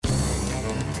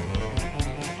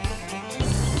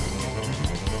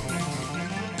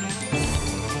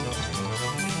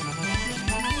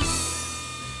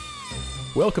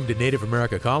Welcome to Native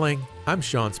America Calling. I'm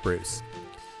Sean Spruce.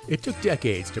 It took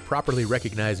decades to properly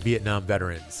recognize Vietnam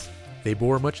veterans. They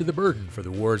bore much of the burden for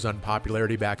the war's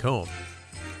unpopularity back home.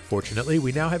 Fortunately,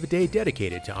 we now have a day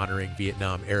dedicated to honoring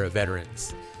Vietnam-era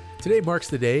veterans. Today marks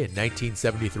the day in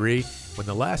 1973 when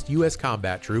the last U.S.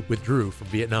 combat troop withdrew from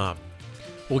Vietnam.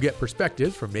 We'll get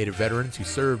perspectives from Native veterans who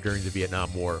served during the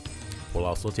Vietnam War. We'll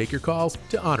also take your calls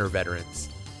to honor veterans.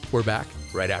 We're back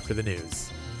right after the news.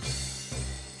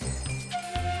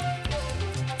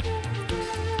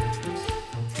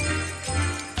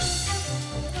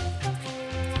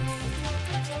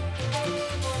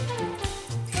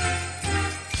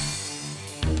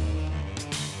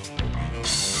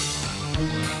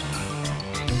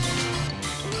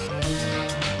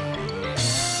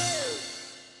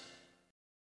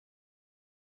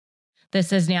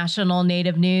 This is National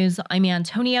Native News. I'm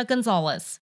Antonia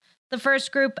Gonzalez. The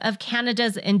first group of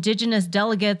Canada's Indigenous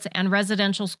delegates and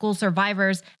residential school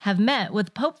survivors have met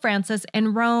with Pope Francis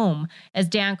in Rome. As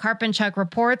Dan Karpenchuk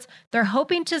reports, they're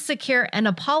hoping to secure an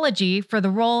apology for the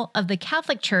role of the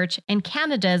Catholic Church in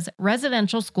Canada's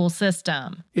residential school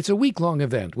system. It's a week-long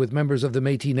event with members of the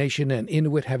Métis Nation and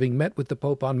Inuit having met with the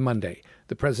Pope on Monday.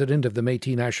 The president of the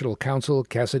Métis National Council,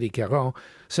 Cassidy Caron,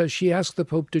 says she asked the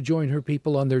Pope to join her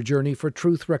people on their journey for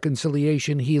truth,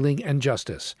 reconciliation, healing, and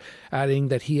justice, adding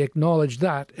that he acknowledged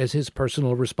that as his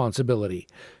personal responsibility.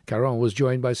 Caron was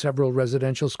joined by several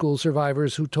residential school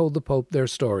survivors who told the Pope their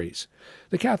stories.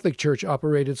 The Catholic Church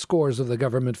operated scores of the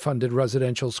government-funded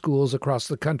residential schools across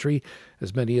the country.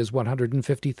 As many as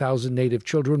 150,000 Native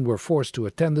children were forced to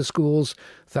attend the schools.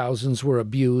 Thousands were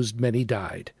abused, many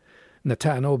died.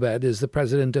 Natan Obed is the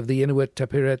president of the Inuit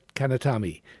Tapiret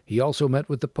Kanatami. He also met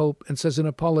with the Pope and says an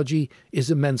apology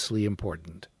is immensely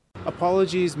important.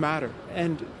 Apologies matter,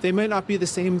 and they might not be the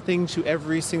same thing to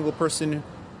every single person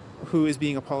who is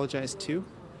being apologized to,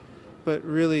 but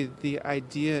really the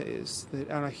idea is that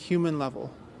on a human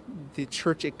level, the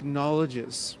Church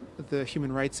acknowledges the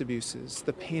human rights abuses,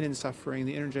 the pain and suffering,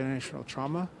 the intergenerational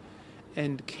trauma,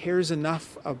 and cares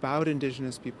enough about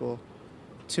Indigenous people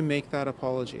to make that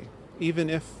apology, even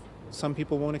if some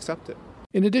people won't accept it.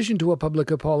 In addition to a public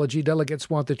apology, delegates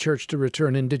want the Church to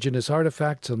return Indigenous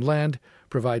artifacts and land,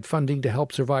 provide funding to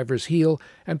help survivors heal,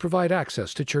 and provide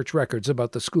access to church records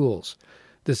about the schools.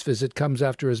 This visit comes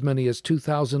after as many as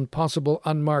 2,000 possible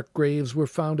unmarked graves were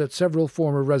found at several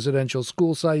former residential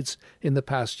school sites in the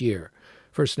past year.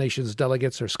 First Nations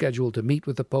delegates are scheduled to meet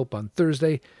with the Pope on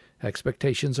Thursday.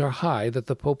 Expectations are high that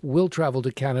the Pope will travel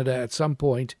to Canada at some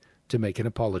point to make an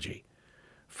apology.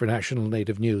 For National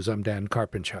Native News, I'm Dan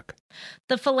Karpenchuk.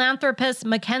 The philanthropist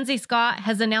Mackenzie Scott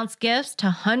has announced gifts to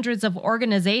hundreds of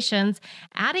organizations,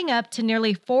 adding up to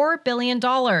nearly $4 billion.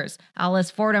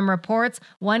 Alice Fordham reports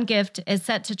one gift is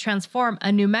set to transform a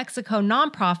New Mexico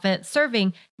nonprofit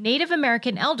serving Native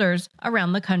American elders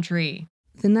around the country.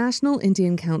 The National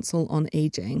Indian Council on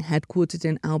Aging, headquartered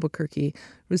in Albuquerque,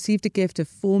 received a gift of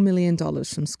 $4 million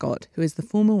from Scott, who is the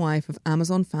former wife of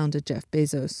Amazon founder Jeff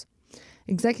Bezos.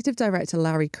 Executive Director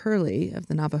Larry Curley of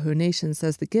the Navajo Nation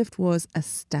says the gift was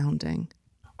astounding.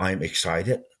 I'm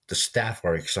excited. The staff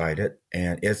are excited.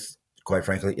 And it's, quite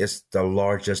frankly, it's the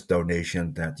largest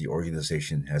donation that the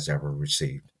organization has ever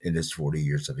received in its 40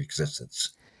 years of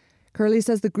existence. Curley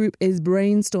says the group is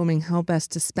brainstorming how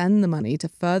best to spend the money to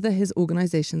further his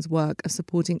organization's work of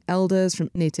supporting elders from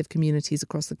Native communities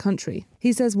across the country.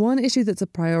 He says one issue that's a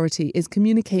priority is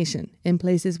communication in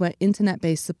places where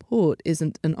internet-based support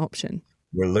isn't an option.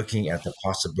 We're looking at the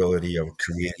possibility of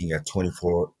creating a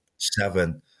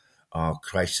 24/7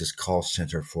 crisis call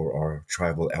center for our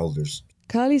tribal elders.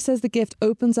 Curley says the gift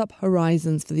opens up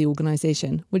horizons for the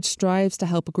organization, which strives to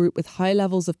help a group with high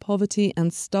levels of poverty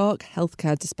and stark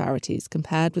healthcare disparities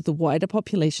compared with the wider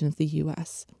population of the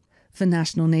U.S. For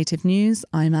National Native News,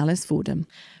 I'm Alice Fordham.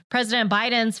 President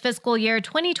Biden's fiscal year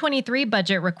 2023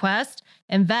 budget request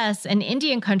invests in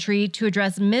Indian country to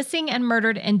address missing and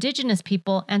murdered Indigenous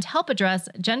people and help address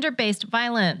gender-based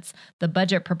violence. The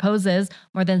budget proposes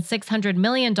more than $600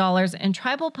 million in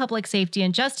tribal public safety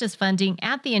and justice funding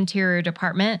at the Interior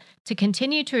Department to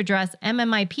continue to address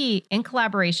MMIP in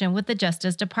collaboration with the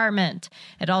Justice Department.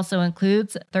 It also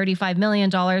includes $35 million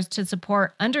to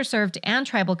support underserved and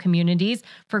tribal communities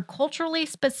for culturally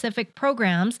specific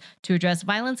programs to address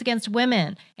violence against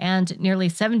women, and nearly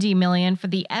 $70 million for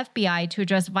the FBI to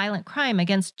address violent crime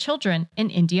against children in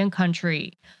Indian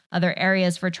country. Other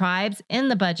areas for tribes in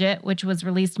the budget, which was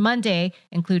released Monday,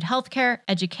 include healthcare,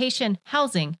 education,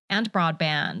 housing, and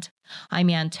broadband.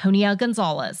 I'm Antonia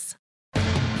Gonzalez.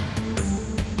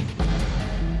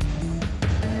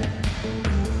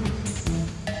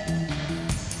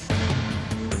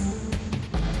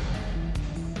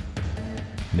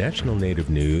 National Native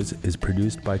News is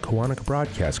produced by Koahnic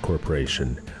Broadcast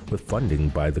Corporation with funding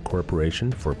by the Corporation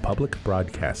for Public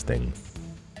Broadcasting.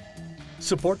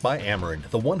 Support by Ameren,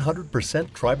 the 100%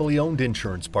 tribally owned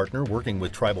insurance partner working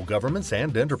with tribal governments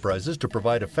and enterprises to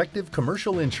provide effective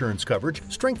commercial insurance coverage,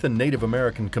 strengthen Native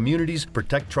American communities,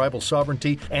 protect tribal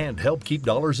sovereignty, and help keep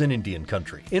dollars in Indian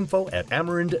country. Info at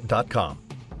Ameren.com.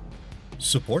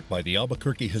 Support by the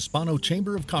Albuquerque Hispano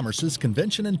Chamber of Commerce's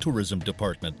Convention and Tourism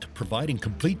Department, providing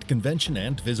complete convention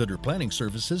and visitor planning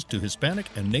services to Hispanic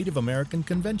and Native American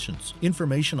conventions.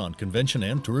 Information on convention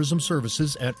and tourism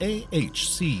services at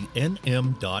ahcnm.org.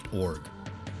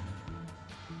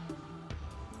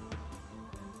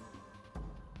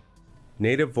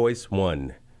 Native Voice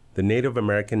One, the Native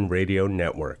American Radio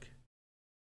Network.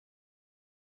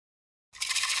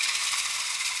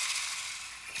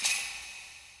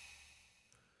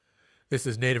 This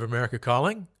is Native America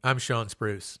Calling. I'm Sean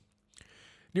Spruce.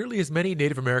 Nearly as many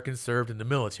Native Americans served in the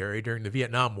military during the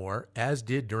Vietnam War as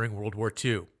did during World War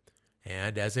II.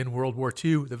 And as in World War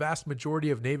II, the vast majority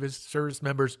of Native service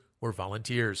members were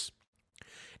volunteers.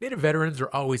 Native veterans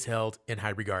are always held in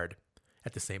high regard.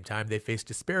 At the same time, they face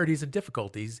disparities and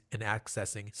difficulties in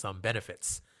accessing some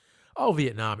benefits. All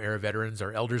Vietnam-era veterans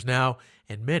are elders now,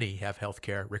 and many have health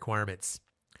care requirements.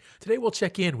 Today we'll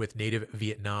check in with Native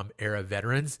Vietnam-era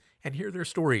veterans and hear their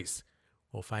stories.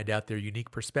 We'll find out their unique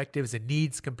perspectives and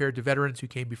needs compared to veterans who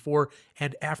came before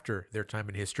and after their time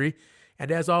in history.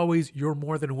 And as always, you're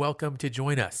more than welcome to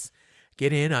join us.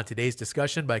 Get in on today's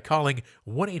discussion by calling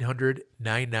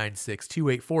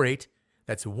 1-800-996-2848.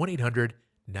 That's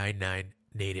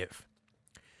 1-800-99-NATIVE.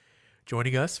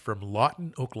 Joining us from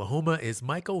Lawton, Oklahoma is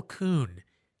Michael Kuhn.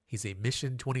 He's a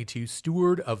Mission 22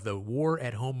 steward of the War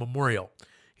at Home Memorial.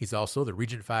 He's also the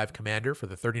Region 5 commander for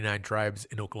the 39 tribes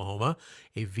in Oklahoma,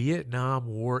 a Vietnam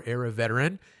War-era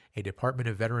veteran, a Department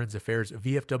of Veterans Affairs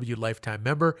VFW lifetime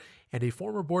member, and a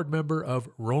former board member of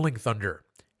Rolling Thunder.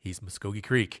 He's Muskogee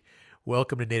Creek.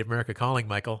 Welcome to Native America Calling,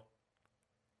 Michael.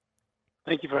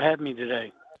 Thank you for having me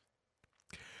today.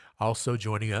 Also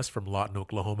joining us from Lawton,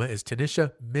 Oklahoma is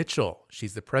Tanisha Mitchell.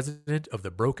 She's the president of the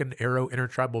Broken Arrow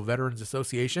Intertribal Veterans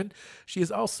Association. She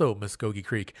is also Muskogee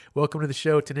Creek. Welcome to the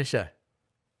show, Tanisha.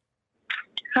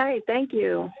 Hi, thank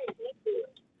you.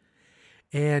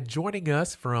 And joining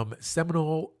us from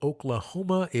Seminole,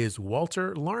 Oklahoma is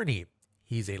Walter Larney.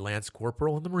 He's a Lance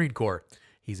Corporal in the Marine Corps.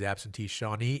 He's absentee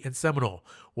Shawnee and Seminole.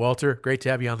 Walter, great to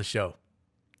have you on the show.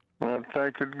 Well,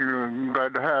 thank you. I'm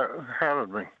glad to have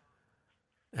me.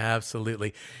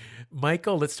 Absolutely.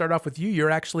 Michael, let's start off with you.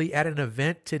 You're actually at an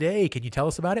event today. Can you tell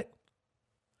us about it?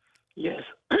 Yes.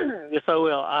 Yes, I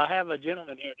will. I have a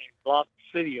gentleman here named Blas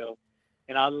Presidio,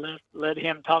 and I'll let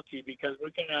him talk to you because we're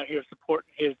coming out here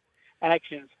supporting his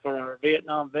actions for our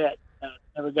Vietnam vet.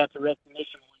 Never got the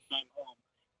recognition when he came home.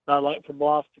 So I'd like for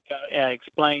Blas to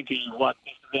explain to you what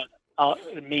this event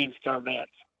means to our vets.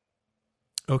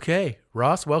 Okay.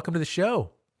 Ross, welcome to the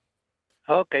show.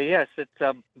 Okay, yes, it's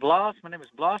Blas. My name is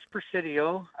Blas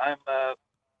Presidio. I'm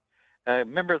a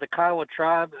member of the Kiowa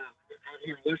tribe out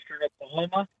here in Western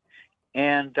Oklahoma,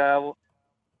 and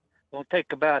we'll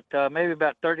take about maybe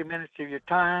about 30 minutes of your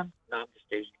time. No, I'm just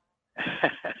teasing.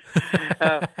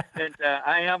 And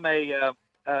I am a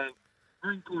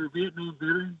Marine Corps Vietnam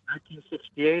veteran,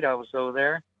 1968. I was over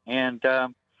there, and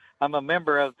I'm a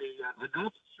member of an officer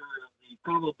of the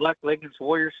Kiowa Black Leggings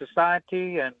Warrior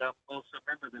Society, and I'm also a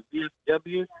member of the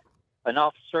VFW, an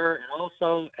officer, and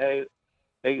also a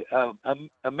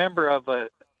member of a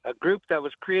group that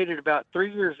was created about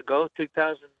 3 years ago,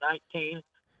 2019,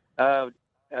 the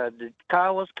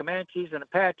Kiowas, Comanches, and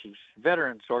Apaches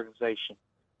Veterans Organization.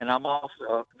 And I'm also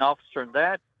an officer in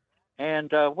that.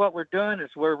 And what we're doing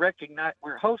is we're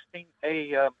hosting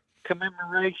a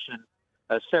commemoration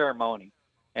ceremony,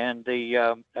 and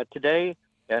today,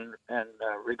 and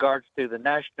regards to the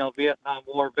National Vietnam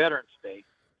War Veterans Day.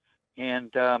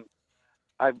 And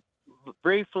I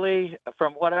briefly,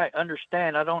 from what I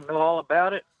understand, I don't know all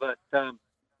about it, but there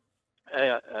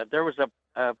was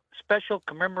a special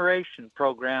commemoration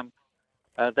program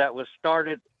that was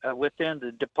started within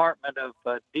the Department of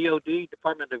DOD,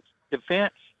 Department of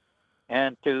Defense,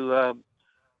 and to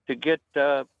get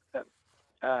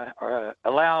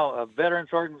allow veterans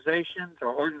organizations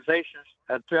or organizations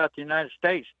throughout the United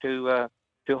States to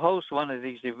host one of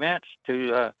these events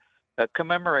to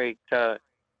commemorate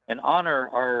and honor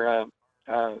our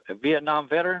Vietnam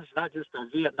veterans, not just our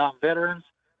Vietnam veterans,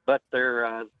 but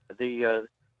the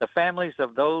families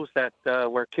of those that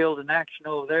were killed in action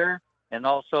over there, and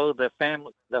also the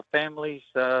families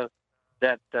that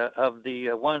of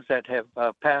the ones that have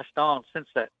passed on since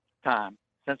that time,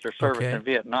 since their service in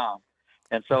Vietnam.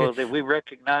 And so that we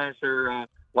recognize their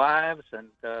wives and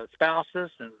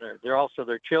spouses, and they're also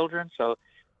their children. So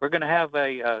we're going to have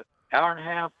a hour and a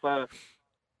half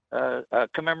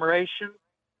commemoration,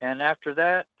 and after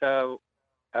that,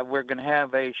 we're going to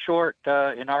have a short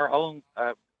in our own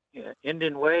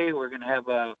Indian way. We're going to have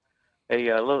a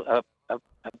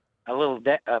little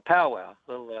powwow.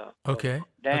 Okay.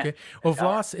 Dance. Okay. Well,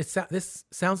 Vlas, this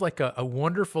sounds like a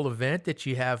wonderful event that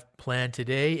you have planned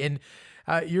today, and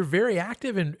you're very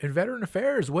active in veteran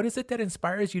affairs. What is it that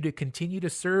inspires you to continue to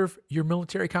serve your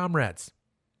military comrades?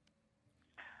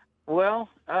 Well,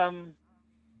 I've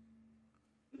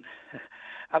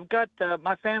got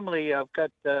my family. I've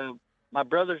got my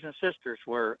brothers and sisters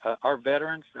are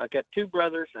veterans. I got two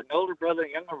brothers, an older brother, a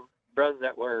younger brother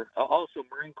that were also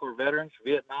Marine Corps veterans,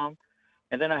 Vietnam,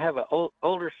 and then I have an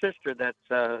older sister that's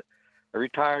a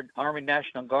retired Army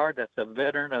National Guard. That's a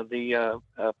veteran of the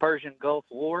Persian Gulf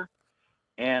War,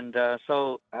 and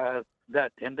so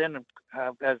that. And then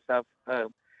as I've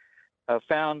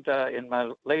found in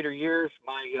my later years,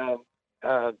 my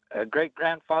great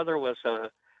grandfather was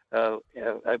a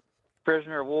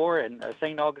prisoner of war in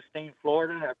St. Augustine,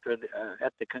 Florida, after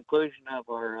at the conclusion of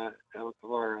the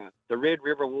Red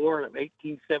River War of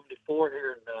 1874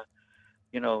 here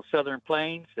in the Southern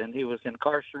Plains, and he was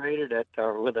incarcerated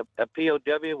with a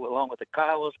POW along with the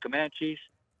Kiowas, Comanches,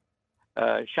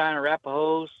 Cheyenne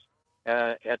Arapahoes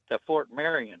at Fort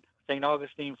Marion, St.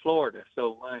 Augustine, Florida.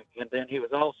 So, and then he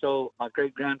was also my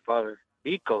great grandfather,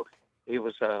 Eco. He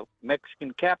was a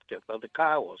Mexican captive of the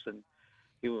Kiowas, and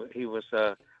he was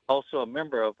also a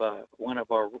member of one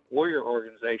of our warrior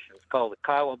organizations called the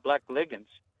Kiowa Black Liggins.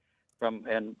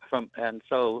 And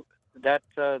so that's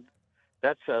the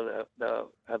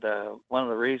one of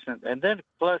the reasons. And then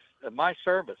plus my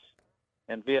service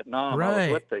in Vietnam, right. I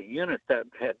was with the unit that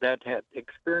had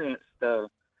experienced, I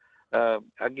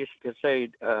guess you could say,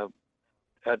 a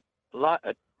lot.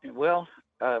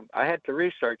 I had to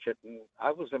research it, and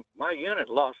my unit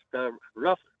lost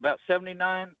about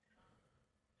 79%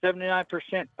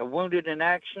 wounded in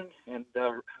action and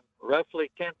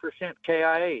roughly 10%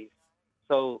 KIAs.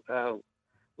 So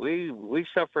we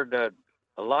suffered a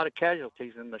lot of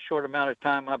casualties in the short amount of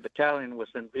time my battalion was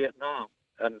in Vietnam,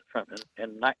 in 7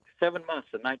 months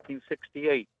in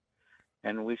 1968,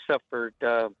 and we suffered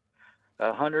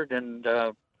 100 and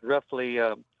roughly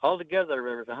altogether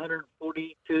there was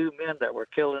 142 men that were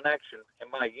killed in action in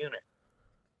my unit,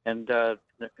 and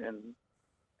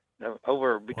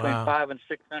over between 500 and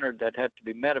 600 that had to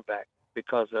be medevac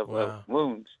because of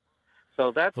wounds.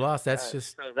 So that's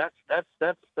just so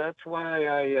that's why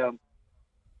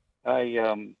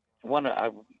I want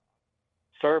to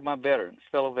serve my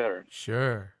fellow veterans.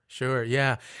 Sure,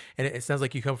 yeah. And it sounds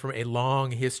like you come from a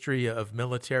long history of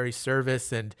military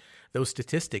service, and those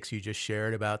statistics you just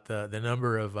shared about the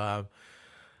number of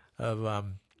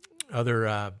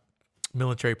other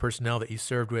military personnel that you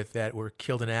served with that were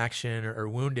killed in action or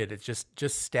wounded. It's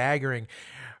just staggering.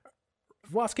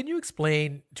 Vlas, can you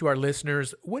explain to our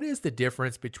listeners what is the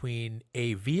difference between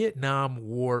a Vietnam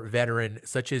War veteran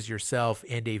such as yourself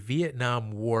and a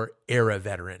Vietnam War era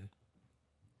veteran?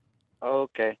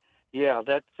 Okay. Yeah,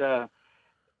 that's a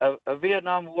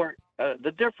Vietnam War.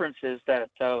 The difference is that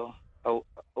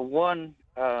one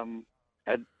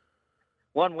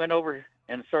went over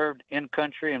and served in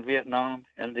country in Vietnam,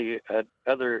 and the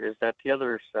other is that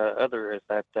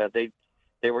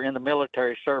they were in the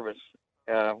military service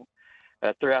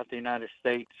throughout the United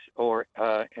States or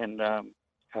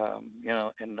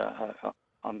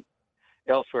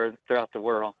elsewhere throughout the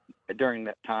world during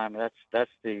that time.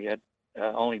 That's the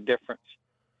only difference,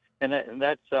 and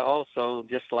that's also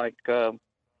just like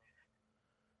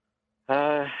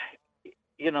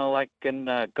like in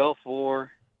Gulf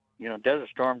War, Desert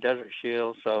Storm, Desert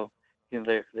Shield. So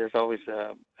there's always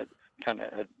a kind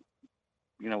of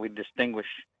we distinguish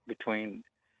between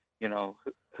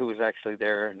who was actually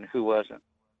there and who wasn't.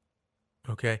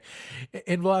 Okay,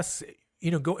 and Vlas,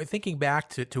 thinking back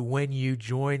to when you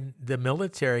joined the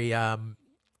military,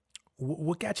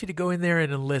 what got you to go in there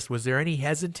and enlist? Was there any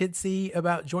hesitancy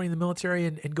about joining the military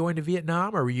and going to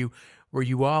Vietnam, or were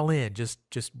you all in, just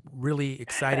really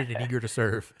excited and eager to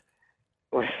serve?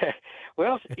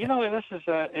 Well,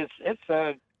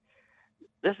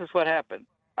 this is what happened.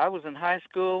 I was in high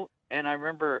school, and I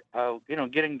remember,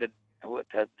 getting the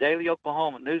Daily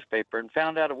Oklahoma newspaper and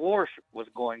found out a war was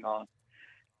going on.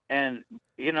 And,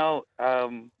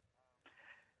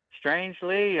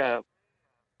 strangely, I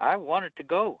wanted to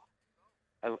go.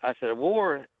 I said, a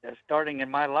war is starting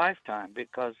in my lifetime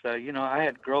because, I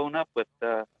had grown up with,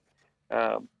 the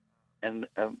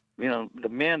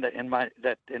men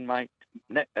that in my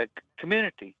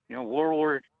community, World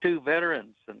War II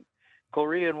veterans and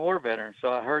Korean War veterans.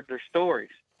 So I heard their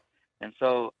stories. And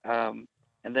so, and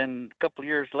then a couple of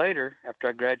years later, after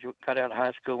I got out of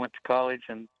high school, went to college,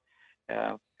 and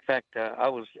in fact, I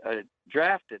was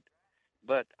drafted,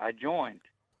 but I joined.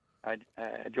 I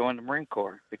joined the Marine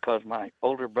Corps because my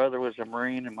older brother was a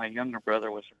Marine and my younger brother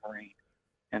was a Marine.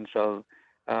 And so,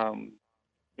 and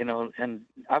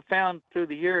I found through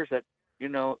the years that,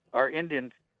 our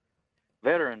Indian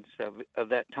veterans of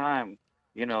that time,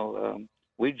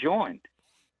 we joined,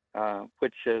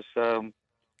 which is, you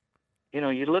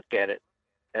look at it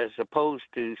as opposed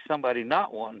to somebody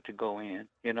not wanting to go in,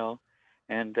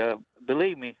 and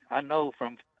believe me, I know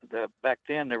from back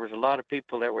then there was a lot of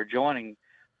people that were joining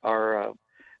our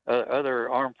other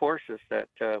armed forces that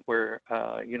were,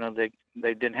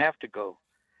 they didn't have to go.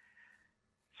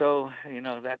 So,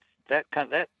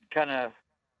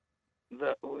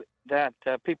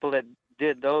 people that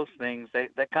did those things,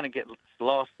 that kind of get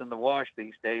lost in the wash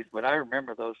these days. But I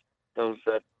remember those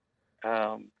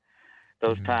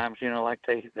times, like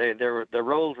the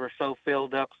rolls were so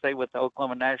filled up, say with the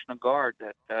Oklahoma National Guard,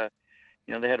 that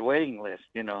they had waiting lists,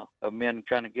 of men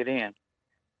trying to get in.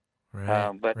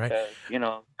 Right.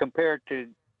 Compared to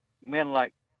men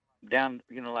like down,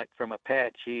 like from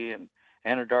Apache and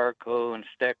Anadarko and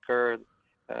Stecker,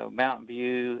 Mountain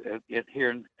View,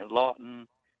 here in Lawton,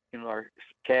 or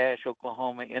Cache,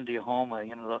 Oklahoma, Indiahoma,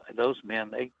 those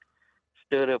men, they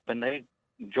stood up and they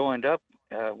joined up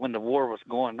when the war was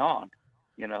going on,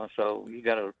 so you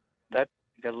got to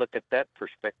look at that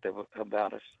perspective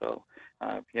about us. So,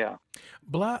 yeah.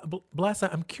 Blas,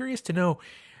 I'm curious to know,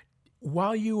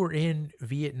 while you were in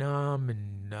Vietnam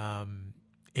and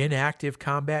in active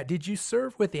combat, did you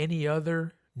serve with any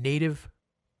other Native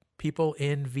people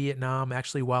in Vietnam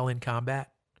actually while in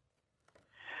combat?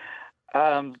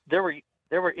 There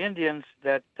were Indians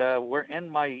that were in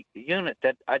my unit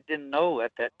that I didn't know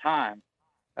at that time.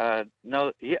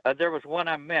 There was one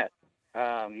I met.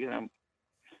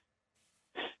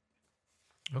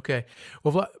 Okay.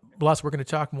 Well, Blas, we're going to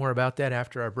talk more about that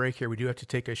after our break here. We do have to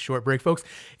take a short break. Folks,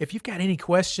 if you've got any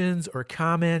questions or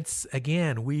comments,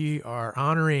 again, we are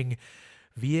honoring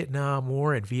Vietnam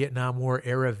War and Vietnam War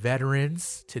era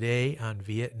veterans today on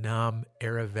Vietnam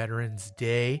Era Veterans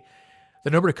Day. The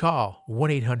number to call,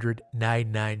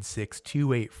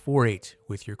 1-800-996-2848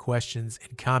 with your questions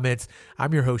and comments.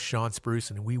 I'm your host, Sean Spruce,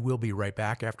 and we will be right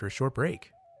back after a short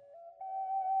break.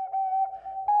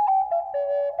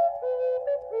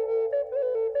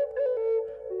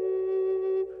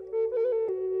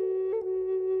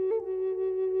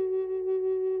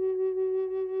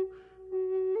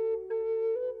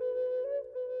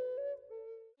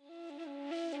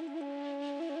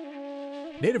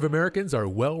 Native Americans are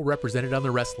well represented on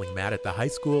the wrestling mat at the high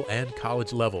school and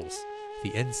college levels. The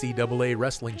NCAA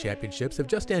Wrestling Championships have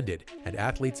just ended, and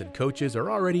athletes and coaches are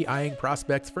already eyeing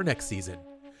prospects for next season.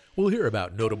 We'll hear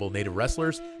about notable Native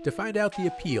wrestlers to find out the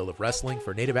appeal of wrestling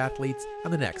for Native athletes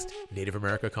on the next Native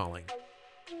America Calling.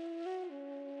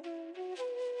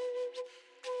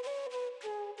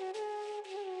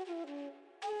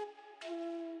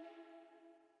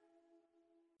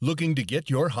 Looking to get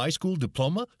your high school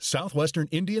diploma? Southwestern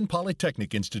Indian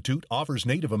Polytechnic Institute offers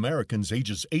Native Americans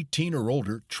ages 18 or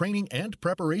older training and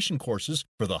preparation courses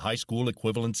for the high school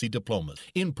equivalency diplomas,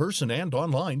 in person and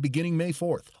online beginning May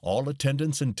 4th. All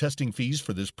attendance and testing fees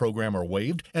for this program are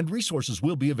waived, and resources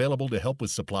will be available to help with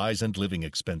supplies and living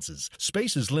expenses.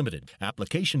 Space is limited.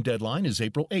 Application deadline is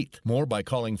April 8th. More by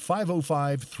calling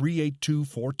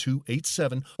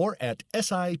 505-382-4287 or at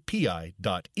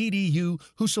sipi.edu,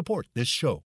 who support this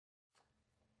show.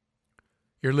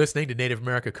 You're listening to Native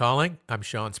America Calling. I'm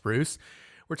Sean Spruce.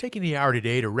 We're taking the hour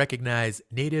today to recognize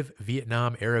Native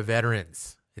Vietnam era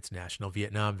veterans. It's National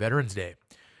Vietnam Veterans Day.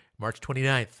 March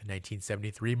 29th,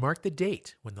 1973 marked the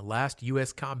date when the last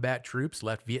U.S. combat troops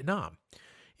left Vietnam.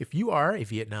 If you are a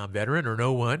Vietnam veteran or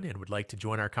know one and would like to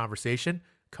join our conversation,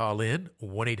 call in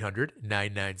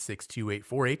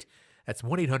 1-800-996-2848. That's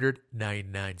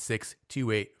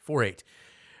 1-800-996-2848.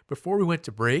 Before we went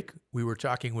to break, we were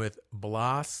talking with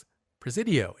Blas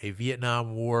Presidio, a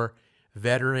Vietnam War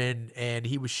veteran, and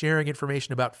he was sharing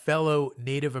information about fellow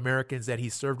Native Americans that he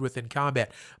served with in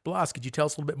combat. Blas, could you tell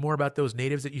us a little bit more about those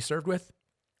natives that you served with?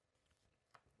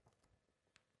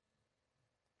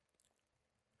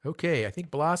 Okay, I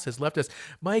think Blas has left us.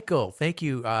 Michael, thank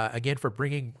you again for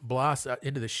bringing Blas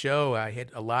into the show. I had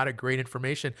a lot of great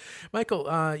information.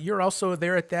 Michael, you're also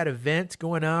there at that event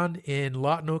going on in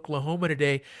Lawton, Oklahoma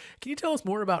today. Can you tell us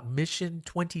more about Mission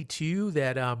 22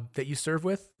 that you serve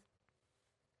with?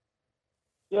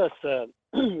 Yes,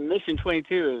 Mission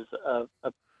 22 is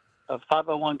a a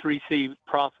 501c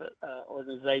profit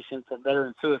organization for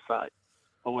veteran suicide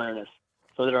awareness,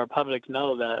 so that our public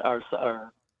know that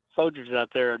our soldiers out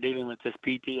there are dealing with this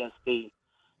PTSD.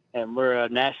 And we're a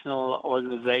national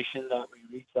organization that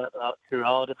we reach out through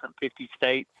all different 50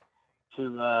 states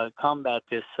to combat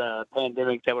this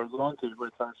pandemic that we're going through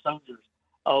with our soldiers,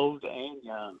 old and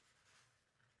young.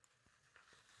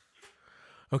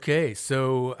 Okay,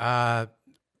 so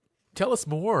tell us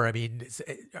more. I mean,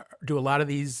 do a lot of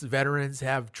these veterans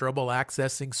have trouble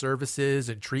accessing services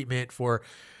and treatment for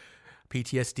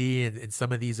PTSD and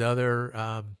some of these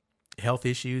other health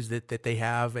issues that they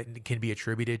have and can be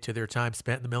attributed to their time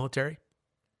spent in the military?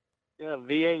 Yeah,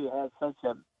 VA has such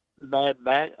a bad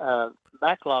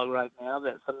backlog right now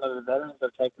that some of the veterans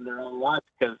are taking their own life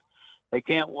because they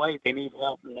can't wait. They need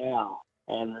help now,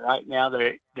 and right now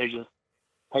they're just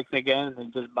taking the gun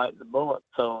and just biting the bullet.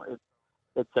 So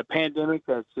it's a pandemic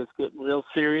that's just getting real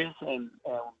serious, and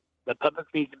the public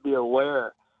needs to be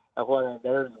aware of what our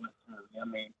veterans went through. I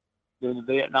mean, during the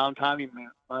Vietnam time, you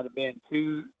might have been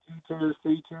two tours,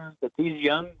 3 tours, but these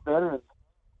young veterans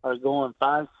are going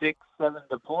 5, 6, 7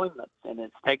 deployments, and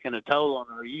it's taking a toll on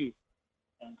our youth.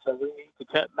 And so we need to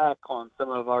cut back on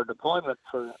some of our deployments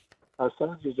for our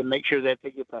soldiers to make sure that they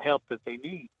get the help that they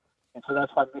need. And so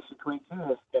that's why Mission 22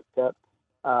 has stepped up.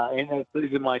 And that's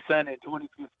losing my son in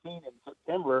 2015 in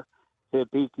September to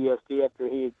PTSD after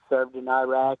he had served in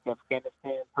Iraq,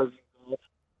 Afghanistan, Persian Gulf.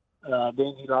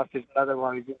 Then he lost his mother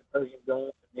while he was in the Persian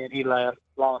Gulf, and then he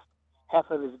lost half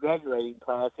of his graduating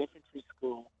class, infantry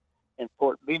school in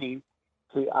Fort Benning,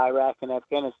 to Iraq and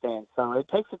Afghanistan. So it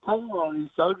takes a toll on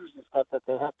these soldiers and stuff that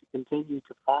they have to continue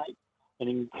to fight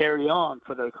and carry on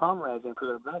for their comrades and for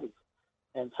their buddies.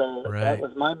 And so that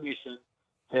was my mission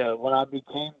when I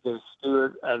became the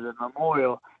steward of the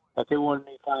memorial, that they wanted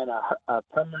me to find a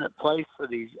permanent place for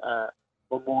these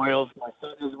memorials. My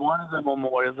son is one of the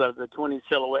memorials of the 20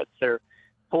 silhouettes. They're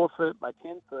 4 foot by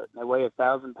 10 foot, and they weigh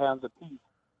 1,000 pounds apiece.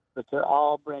 But they're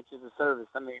all branches of service.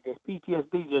 I mean, this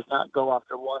PTSD does not go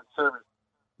after one service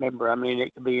member. I mean,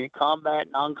 it could be combat,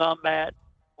 non-combat,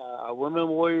 our women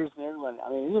warriors, and everyone. I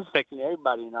mean, it's affecting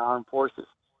everybody in our armed forces.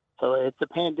 So it's a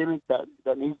pandemic that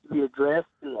needs to be addressed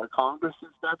through our Congress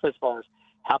and stuff as far as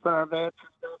helping our vets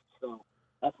and stuff. So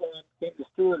that's why I became the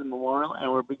steward of the memorial,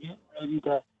 and we're getting ready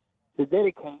to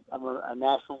dedicate a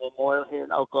national memorial here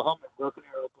in Oklahoma, Broken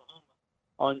Arrow, Oklahoma,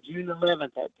 on June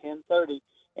 11th at 10:30,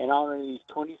 in honor of these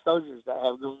 20 soldiers that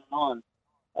have gone on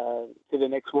to the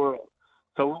next world.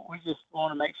 So we just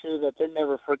want to make sure that they're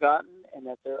never forgotten and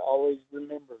that they're always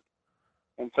remembered.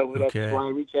 And so that's why I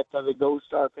reach out to the Gold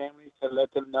Star families to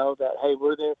let them know that, hey,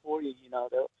 we're there for you.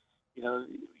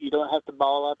 You don't have to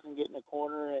ball up and get in a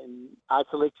corner and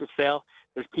isolate yourself.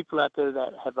 There's people out there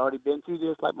that have already been through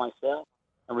this, like myself,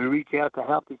 and we reach out to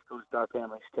help these Gold Star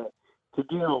families to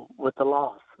deal with the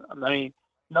loss. I mean,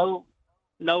 no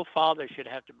father should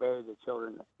have to bury their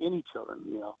children, any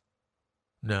children,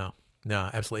 No,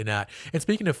 absolutely not. And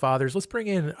speaking of fathers, let's bring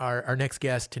in our next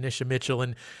guest, Tanisha Mitchell.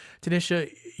 And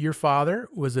Tanisha, your father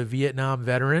was a Vietnam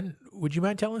veteran. Would you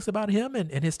mind telling us about him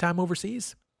and his time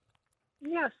overseas?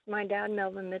 Yes, my dad,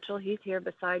 Melvin Mitchell, he's here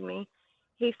beside me.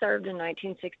 He served in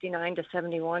 1969 to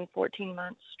 71, 14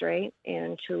 months straight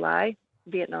in Chulai,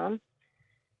 Vietnam.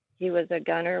 He was a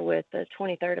gunner with the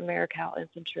 23rd AmeriCal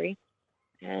Infantry.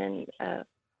 And,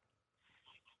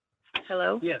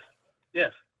 hello? Yes.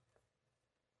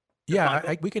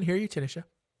 Yeah, we can hear you, Tanisha.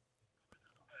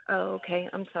 Oh, okay.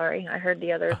 I'm sorry. I heard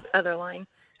the other line.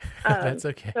 That's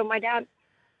okay. So my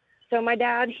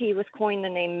dad, he was coined the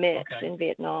name Mitch in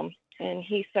Vietnam, and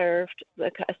he served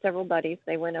several buddies.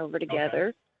 They went over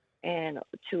together, and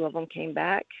 2 of them came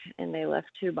back, and they left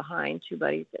 2 behind, 2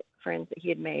 buddies, friends that he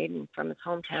had made and from his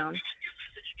hometown.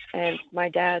 And my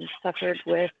dad suffered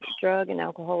with drug and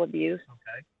alcohol abuse.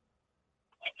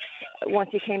 Once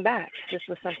he came back, this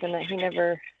was something that he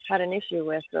never had an issue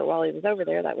with, but while he was over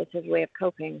there, that was his way of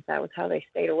coping. That was how they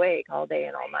stayed awake all day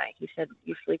and all night. He said,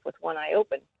 you sleep with one eye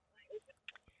open.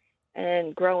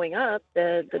 And growing up,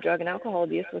 the drug and alcohol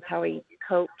abuse was how he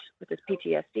coped with his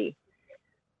PTSD.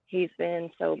 He's been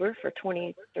sober for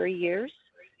 23 years,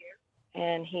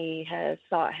 and he has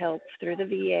sought help through the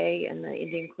VA and the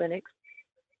Indian clinics,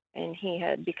 and he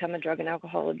had become a drug and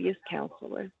alcohol abuse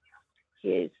counselor.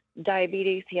 He has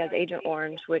diabetes. He has Agent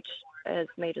Orange, which has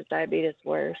made his diabetes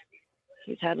worse.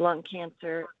 He's had lung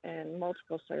cancer and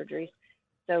multiple surgeries,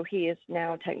 so he is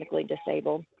now technically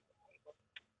disabled.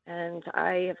 And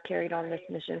I have carried on this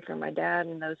mission for my dad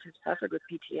and those who've suffered with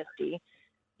PTSD.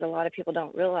 A lot of people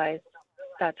don't realize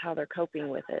that's how they're coping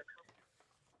with it.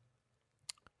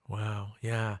 Wow.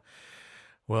 Yeah.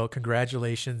 Well,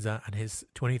 congratulations on his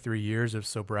 23 years of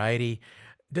sobriety.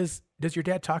 Does your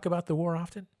dad talk about the war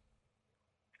often?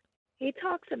 He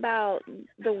talks about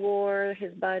the war,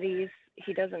 his buddies.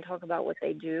 He doesn't talk about what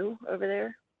they do over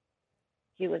there.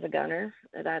 He was a gunner.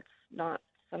 That's not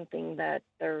something that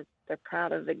they're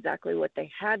proud of exactly what they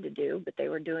had to do, but they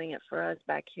were doing it for us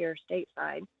back here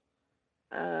stateside.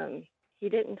 He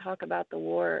didn't talk about the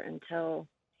war until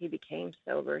he became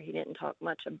sober. He didn't talk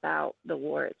much about the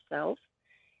war itself.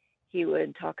 He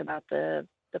would talk about the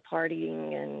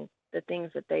partying and the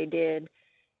things that they did,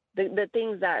 the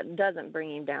things that doesn't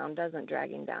bring him down, doesn't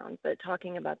drag him down, but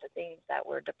talking about the things that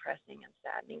were depressing and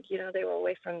saddening. You know, they were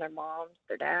away from their moms,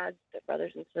 their dads, their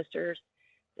brothers and sisters.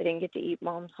 They didn't get to eat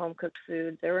mom's home-cooked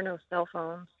foods. There were no cell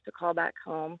phones to call back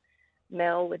home.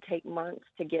 Mail would take months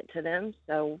to get to them.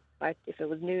 So if it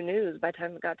was new news, by the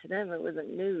time it got to them, it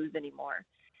wasn't news anymore.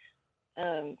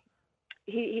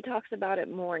 He talks about it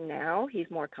more now. He's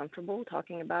more comfortable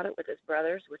talking about it with his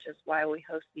brothers, which is why we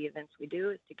host the events we do,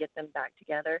 is to get them back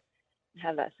together and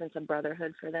have that sense of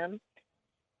brotherhood for them.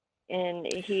 And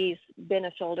he's been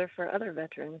a shoulder for other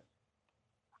veterans.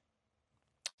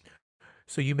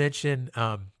 So you mentioned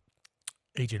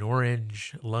Agent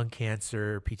Orange, lung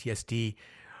cancer, PTSD.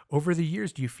 Over the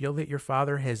years, do you feel that your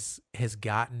father has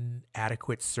gotten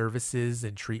adequate services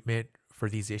and treatment for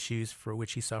these issues for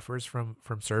which he suffers from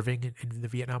serving in the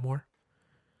Vietnam War?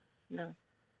 No.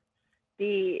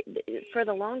 For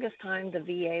the longest time, the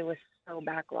VA was so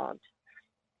backlogged.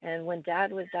 And when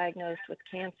Dad was diagnosed with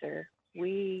cancer,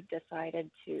 they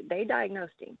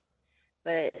diagnosed him,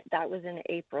 but that was in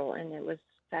April, and it was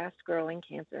fast-growing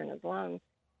cancer in his lungs.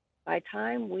 By the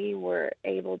time we were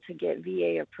able to get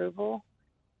VA approval,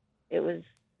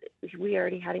 we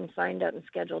already had him signed up and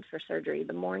scheduled for surgery.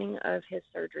 The morning of his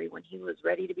surgery, when he was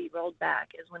ready to be rolled back,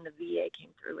 is when the VA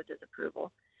came through with his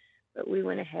approval. But we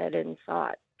went ahead and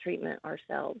sought treatment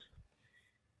ourselves.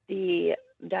 The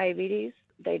diabetes,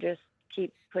 they just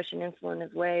keep pushing insulin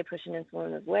his way,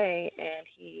 and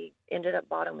he ended up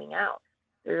bottoming out.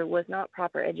 There was not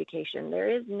proper education. There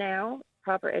is now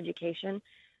proper education.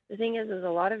 The thing is a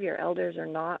lot of your elders are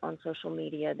not on social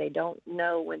media. They don't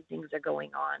know when things are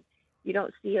going on. You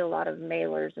don't see a lot of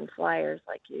mailers and flyers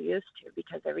like you used to,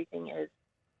 because everything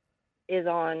is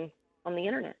on the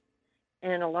internet.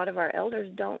 And a lot of our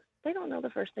elders don't know the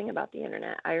first thing about the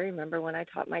internet. I remember when I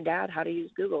taught my dad how to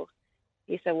use Google.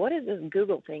 He said, "What is this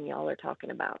Google thing y'all are talking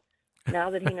about?"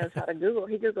 Now that he knows how to Google,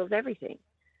 he Googles everything.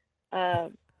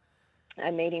 I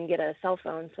made him get a cell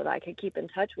phone so that I could keep in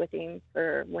touch with him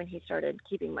for when he started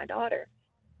keeping my daughter.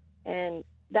 And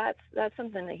that's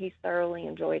something that he's thoroughly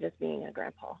enjoyed, as being a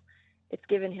grandpa. It's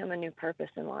given him a new purpose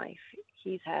in life.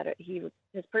 He has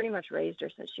pretty much raised her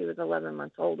since she was 11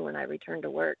 months old when I returned to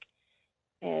work.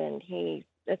 And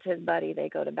that's his buddy. They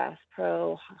go to Bass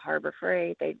Pro, Harbor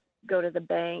Freight. They go to the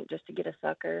bank just to get a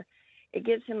sucker. It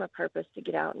gives him a purpose to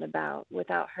get out and about.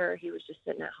 Without her, he was just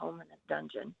sitting at home in a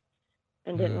dungeon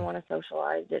and didn't want to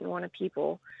socialize, didn't want to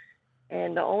people.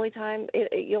 And the only time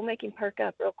you'll make him perk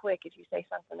up real quick if you say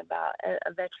something about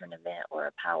a veteran event or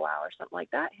a powwow or something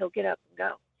like that. He'll get up and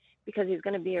go, because he's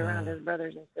going to be around his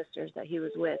brothers and sisters that he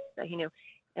was with, that he knew.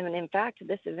 And in fact,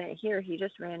 this event here, he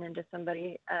just ran into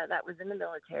somebody that was in the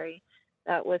military,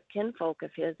 that was kinfolk of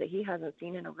his, that he hasn't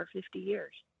seen in over 50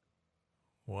 years.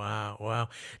 Wow.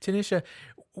 Tanisha,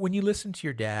 when you listen to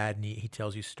your dad and he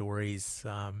tells you stories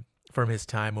from his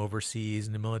time overseas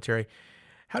in the military,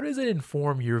 how does it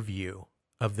inform your view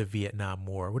of the Vietnam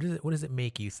War? What does it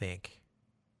make you think?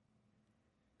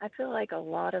 I feel like a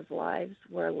lot of lives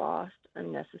were lost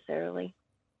unnecessarily,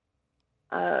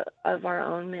 of our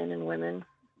own men and women.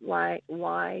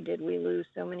 Why did we lose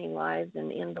so many lives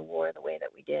and end the war the way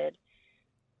that we did?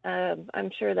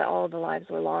 I'm sure that all of the lives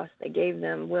were lost. They gave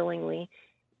them willingly,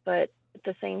 but at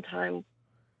the same time,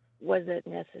 was it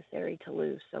necessary to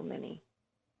lose so many?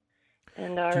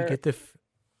 And do you get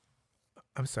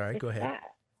I'm sorry, go ahead.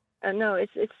 Sad. No,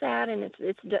 it's sad, and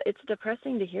it's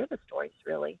depressing to hear the stories,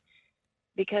 really,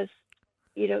 because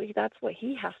that's what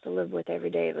he has to live with every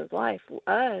day of his life.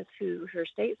 Us who are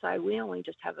stateside, we only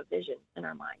just have a vision in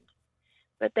our mind,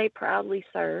 but they proudly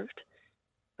served.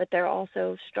 But they're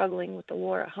also struggling with the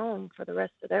war at home for the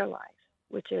rest of their life,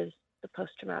 which is the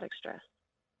post-traumatic stress.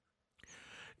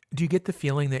 Do you get the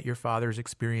feeling that your father's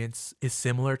experience is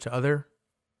similar to other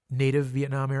Native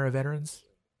Vietnam era veterans?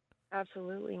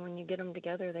 Absolutely. When you get them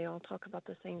together, they all talk about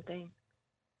the same thing.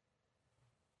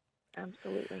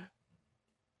 Absolutely.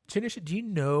 Tanisha, do you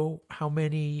know how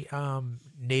many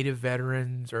Native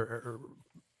veterans or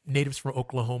natives from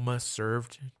Oklahoma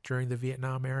served during the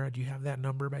Vietnam era? Do you have that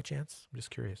number by chance? I'm just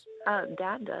curious.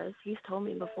 Dad does. He's told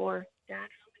me before. Dad,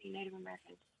 how many Native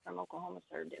Americans from Oklahoma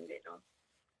served in Vietnam?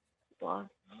 Blah.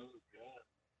 Oh, God.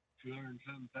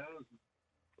 207,000.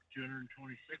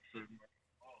 226 of them.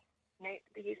 Nate,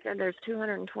 he said there's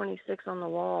 226 on the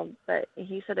wall, but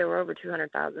he said there were over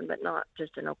 200,000, but not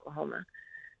just in Oklahoma.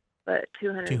 But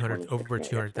 226 over Natives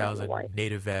 200,000 worldwide.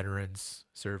 Native veterans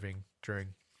serving during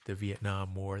the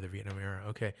Vietnam War, the Vietnam era.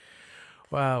 Okay.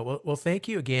 Wow. Well, thank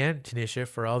you again, Tanisha,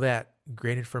 for all that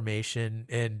great information,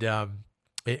 and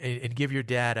give your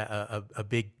dad a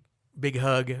big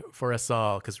hug for us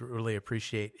all, because we really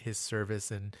appreciate his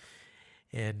service and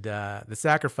the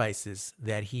sacrifices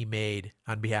that he made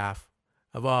on behalf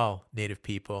of all Native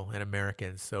people and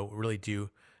Americans. So we really do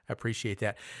appreciate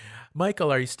that. Michael,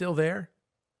 are you still there?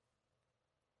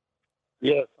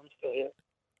 Yes, I'm still here.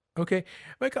 Okay.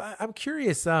 Michael, I'm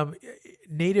curious.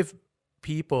 Native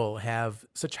people have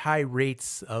such high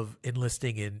rates of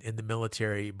enlisting in the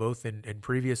military, both in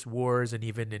previous wars and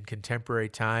even in contemporary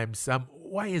times.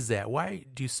 Why is that? Why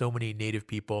do so many Native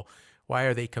people, why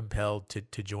are they compelled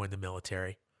to join the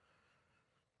military?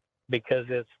 Because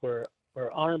we're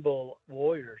honorable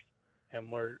warriors, and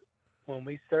when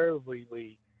we serve,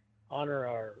 we honor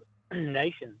our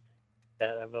nation.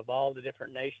 That of all the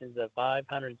different nations, of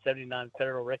 579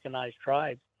 federal recognized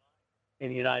tribes in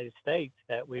the United States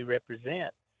that we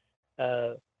represent,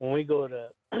 when we go to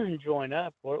join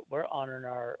up, we're honoring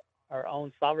our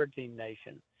own sovereignty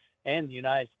nation and the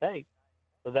United States.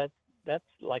 So that's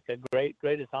like a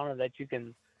greatest honor that you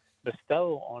can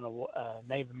bestow on a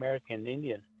Native American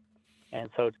Indian. And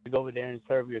so to go over there and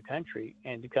serve your country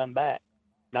and to come back,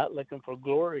 not looking for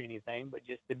glory or anything, but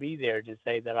just to be there to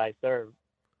say that I served,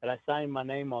 that I signed my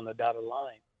name on the dotted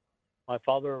line. My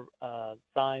father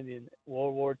signed in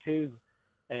World War II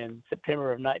in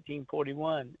September of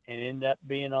 1941 and ended up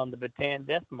being on the Bataan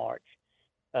Death March,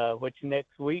 which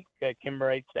next week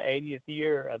commemorates the 80th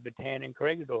year of Bataan and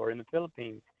Corregidor in the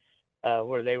Philippines,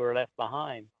 where they were left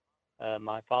behind.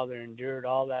 My father endured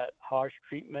all that harsh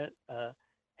treatment,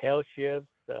 hell shifts,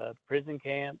 prison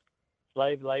camps,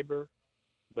 slave labor,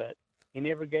 but he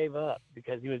never gave up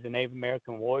because he was a Native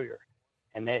American warrior,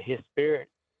 and that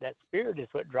that spirit is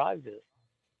what drives us.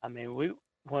 I mean,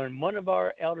 when one of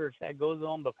our elders that goes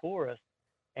on before us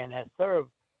and has served,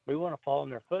 we want to follow in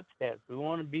their footsteps. We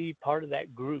want to be part of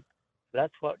that group.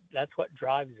 That's what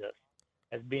drives us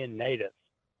as being Natives.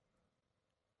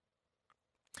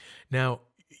 Now,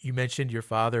 you mentioned your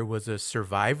father was a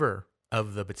survivor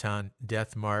of the Bataan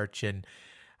Death March, and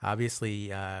obviously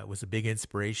was a big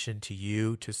inspiration to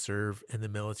you to serve in the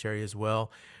military as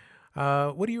well.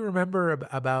 What do you remember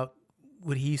about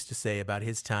what he used to say about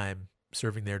his time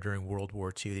serving there during World War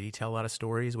II? Did he tell a lot of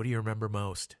stories? What do you remember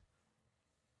most?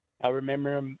 I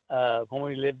remember him when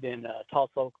we lived in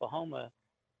Tulsa, Oklahoma,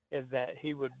 is that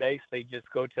he would basically just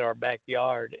go to our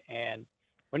backyard, and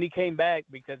when he came back,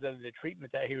 because of the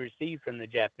treatment that he received from the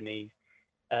Japanese,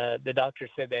 the doctor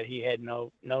said that he had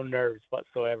no nerves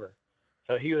whatsoever.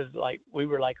 So we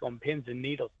were like on pins and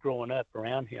needles growing up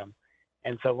around him.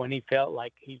 And so when he felt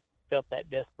that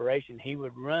desperation, he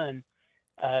would run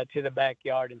to the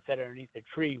backyard and sit underneath a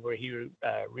tree where he would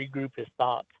regroup his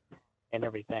thoughts and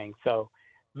everything. So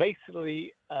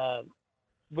basically,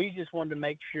 we just wanted to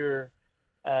make sure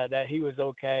that he was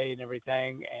okay and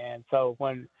everything. And so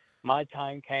when my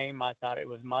time came, I thought it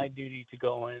was my duty to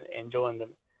go in and join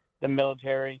the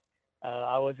military.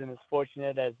 I wasn't as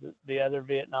fortunate as the other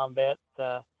Vietnam vets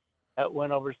that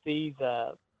went overseas.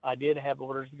 I did have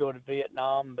orders to go to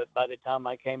Vietnam, but by the time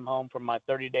I came home from my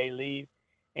 30-day leave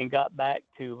and got back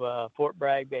to Fort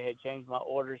Bragg, they had changed my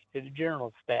orders to the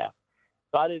general staff.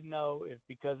 So I didn't know if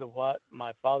because of what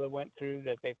my father went through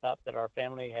that they thought that our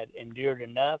family had endured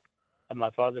enough, and my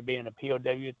father being a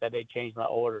POW, that they changed my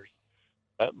orders.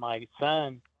 But my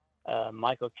son,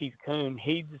 Michael Keith Kuhn,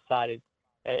 he decided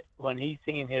that when he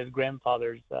seen his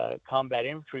grandfather's combat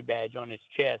infantry badge on his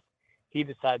chest, he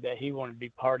decided that he wanted to be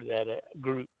part of that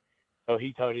group. So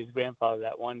he told his grandfather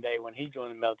that one day when he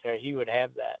joined the military, he would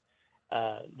have that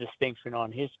distinction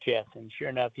on his chest. And sure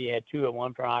enough, he had two,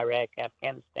 one from Iraq,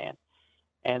 Afghanistan.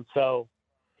 And so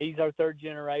he's our third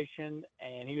generation,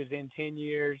 and he was in 10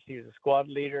 years. He was a squad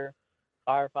leader,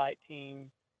 firefight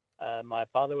team. My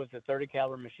father was a 30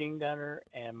 caliber machine gunner,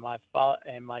 and my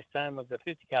son was a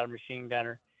 50 caliber machine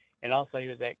gunner. And also he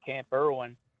was at Camp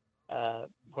Irwin,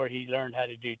 where he learned how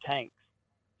to do tanks.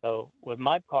 So with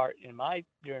my part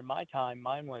during my time,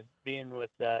 mine was being with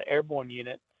the airborne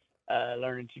unit,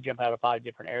 learning to jump out of 5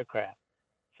 different aircraft.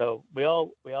 So we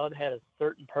all had a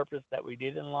certain purpose that we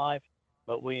did in life,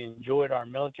 but we enjoyed our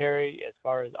military as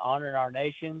far as honoring our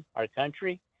nation, our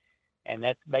country. And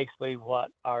that's basically what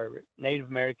our Native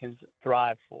Americans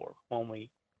thrive for when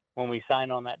we when we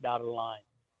sign on that dotted line.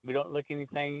 We don't look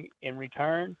anything in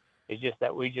return. It's just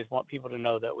that we just want people to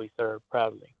know that we serve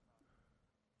proudly.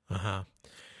 Uh-huh.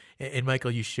 And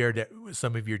Michael, you shared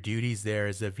some of your duties there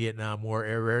as a Vietnam War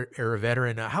era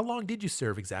veteran. How long did you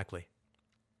serve exactly?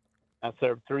 I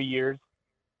served 3 years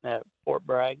at Fort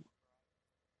Bragg.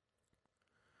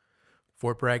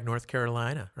 Fort Bragg, North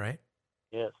Carolina, right?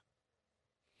 Yes.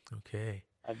 Okay.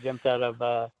 I jumped out of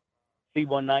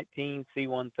C-119,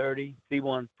 C-130,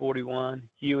 C-141,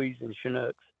 Hueys, and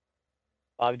Chinooks.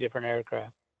 5 different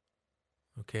aircraft.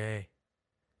 Okay.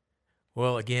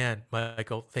 Well, again,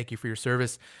 Michael, thank you for your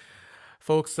service.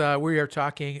 Folks, we are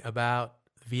talking about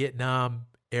Vietnam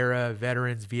era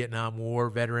veterans, Vietnam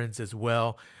War veterans as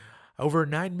well. Over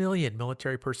 9 million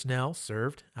military personnel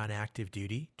served on active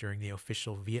duty during the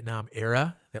official Vietnam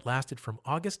era that lasted from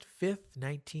August 5th,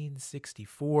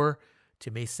 1964 to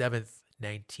May 7th,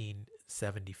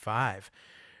 1975.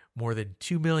 More than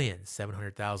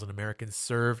 2,700,000 Americans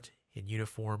served in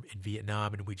uniform in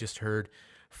Vietnam, and we just heard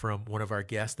from one of our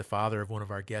guests, the father of one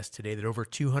of our guests today, that over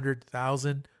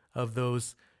 200,000 of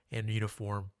those in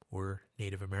uniform were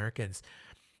Native Americans.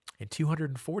 And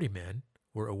 240 men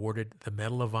were awarded the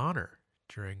Medal of Honor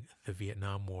during the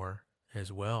Vietnam War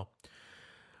as well.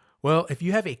 Well, if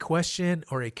you have a question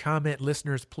or a comment,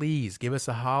 listeners, please give us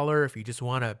a holler. If you just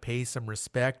want to pay some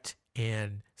respect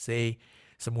and say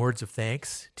some words of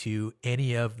thanks to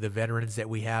any of the veterans that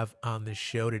we have on this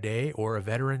show today, or a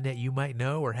veteran that you might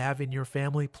know or have in your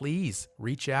family, please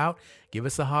reach out, give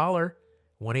us a holler.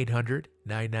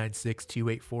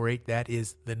 1-800-996-2848. That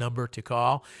is the number to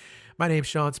call. My name's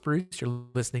Sean Spruce. You're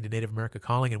listening to Native America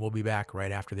Calling, and we'll be back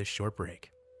right after this short break.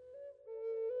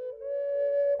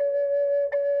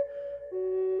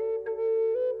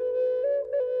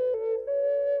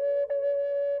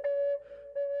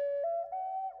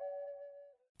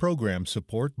 Program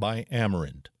support by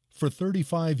Amerant. For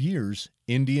 35 years,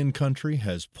 Indian Country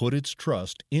has put its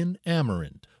trust in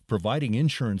Amerant, providing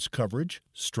insurance coverage,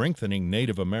 strengthening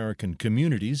Native American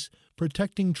communities,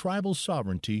 protecting tribal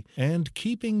sovereignty, and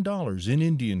keeping dollars in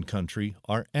Indian Country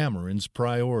are Amerant's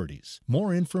priorities.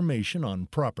 More information on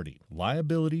property,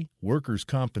 liability, workers'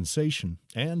 compensation,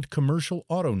 and commercial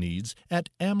auto needs at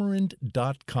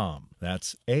Amerant.com.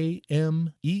 That's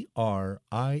AMERIND.com.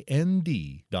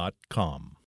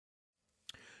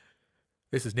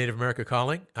 This is Native America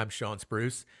Calling. I'm Sean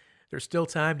Spruce. There's still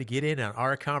time to get in on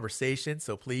our conversation,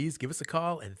 so please give us a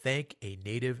call and thank a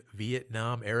Native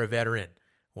Vietnam era veteran.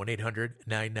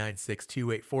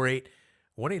 1-800-996-2848,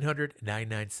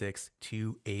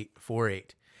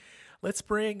 1-800-996-2848. Let's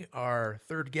bring our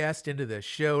third guest into the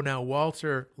show now,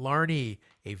 Walter Larney,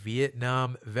 a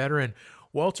Vietnam veteran.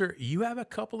 Walter, you have a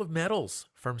couple of medals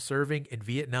from serving in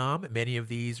Vietnam. Many of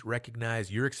these recognize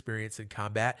your experience in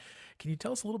combat. Can you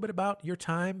tell us a little bit about your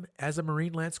time as a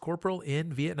Marine Lance Corporal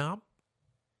in Vietnam?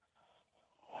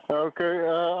 Okay,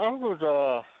 I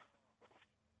was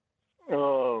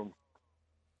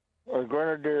a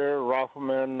grenadier,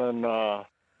 rifleman, and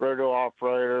radio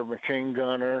operator, machine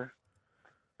gunner,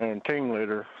 and team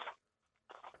leader,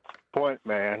 point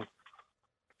man.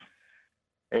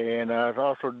 And I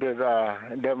also did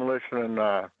demolition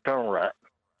and tunnel rat.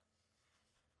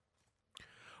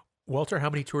 Walter, how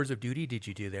many tours of duty did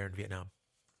you do there in Vietnam?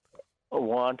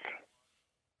 Once.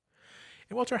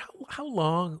 And Walter, how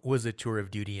long was a tour of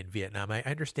duty in Vietnam? I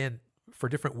understand for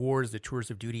different wars, the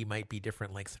tours of duty might be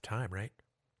different lengths of time, right?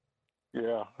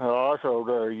 Yeah, I also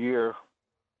did a year.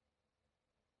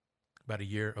 About a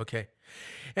year, okay.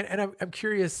 And I'm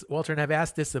curious, Walter, and I've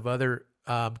asked this of other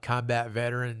combat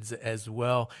veterans as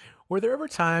well. Were there ever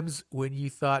times when you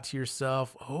thought to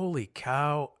yourself, holy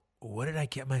cow, what did I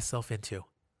get myself into?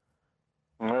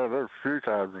 Well, there's a few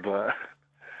times like that.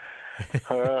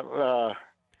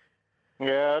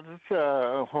 Yeah,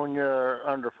 it's, when you're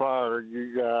under fire,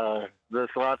 there's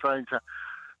a lot of things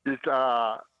you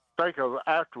think of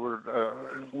afterward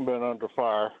being under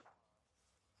fire.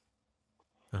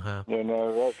 Uh-huh. You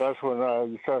know, that's when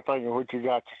you start thinking what you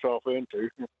got yourself into.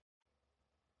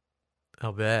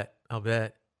 I'll bet.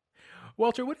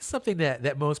 Walter, what is something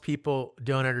that most people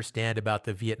don't understand about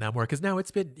the Vietnam War? Because now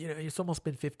it's almost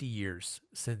been 50 years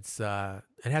since, it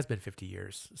has been 50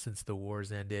 years since the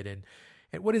wars ended. And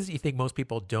what is it you think most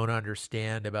people don't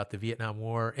understand about the Vietnam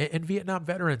War and Vietnam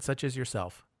veterans such as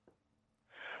yourself?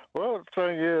 Well, the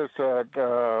thing is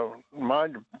that, my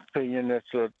opinion is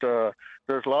that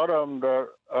there's a lot of them that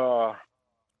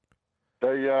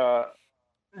they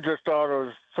just thought it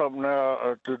was something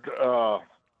else.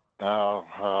 I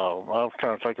was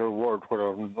trying to think of the word what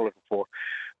I'm looking for,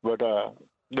 but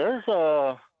there's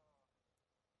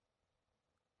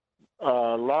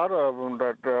a lot of them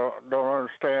that don't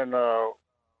understand the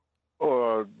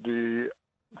what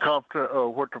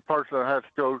the person has to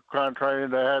go kind of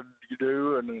training they had to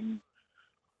do, and then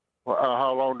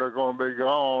how long they're going to be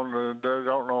gone, and they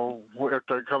don't know if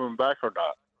they're coming back or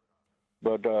not.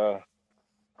 But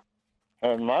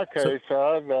in my case,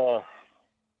 I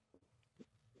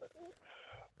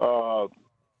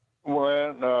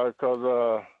went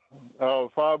because out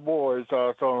of 5 boys, I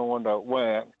was the only one that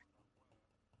went.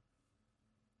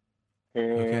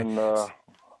 And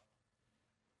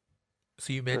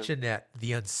so you mentioned that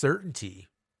the uncertainty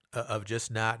of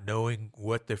just not knowing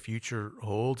what the future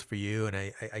holds for you. And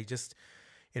I just,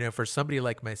 for somebody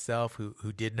like myself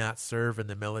who did not serve in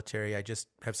the military, I just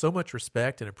have so much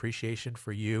respect and appreciation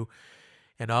for you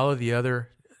and all of the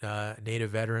other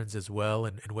Native veterans as well,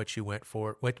 and what you went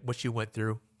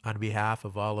through on behalf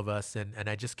of all of us. And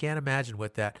I just can't imagine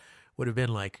what that would have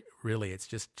been like. Really, it's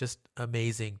just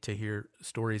amazing to hear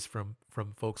stories from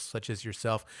folks such as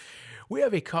yourself. We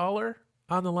have a caller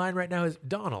on the line right now, is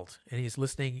Donald, and he's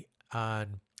listening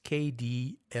on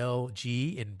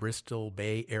KDLG in Bristol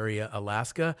Bay Area,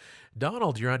 Alaska.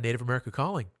 Donald, you're on Native America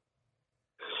Calling.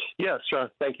 Yes,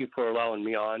 thank you for allowing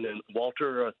me on. And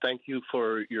Walter, thank you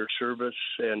for your service,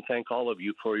 and thank all of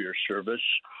you for your service.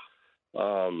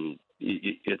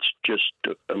 It's just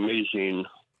amazing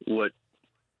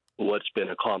what's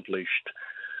been accomplished.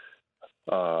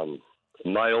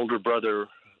 My older brother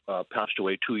passed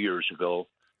away 2 years ago.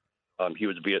 He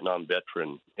was a Vietnam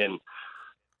veteran, and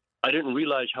I didn't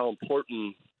realize how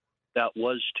important that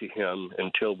was to him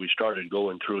until we started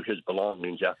going through his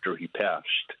belongings after he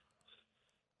passed.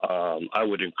 I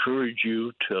would encourage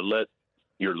you to let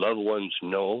your loved ones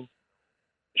know,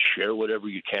 share whatever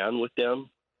you can with them,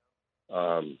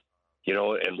 and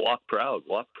walk proud.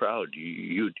 Walk proud.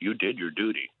 You did your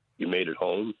duty. You made it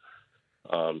home.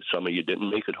 Some of you didn't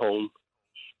make it home.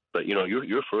 But,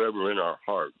 you're forever in our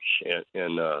hearts,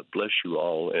 and bless you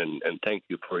all, and thank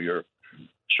you for your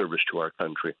service to our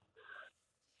country.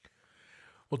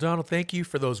 Well, Donald, thank you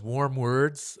for those warm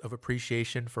words of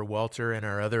appreciation for Walter and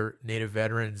our other Native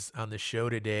veterans on the show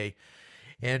today.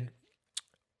 And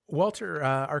Walter,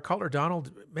 our caller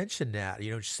Donald mentioned that,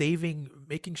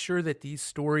 making sure that these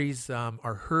stories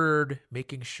are heard,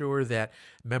 making sure that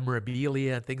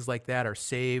memorabilia and things like that are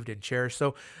saved and cherished.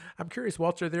 So I'm curious,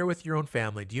 Walter, there with your own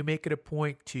family, do you make it a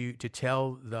point to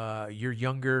tell your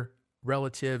younger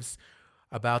relatives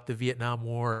about the Vietnam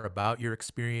War, about your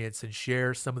experience, and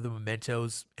share some of the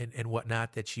mementos and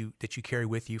whatnot that you carry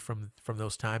with you from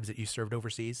those times that you served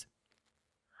overseas?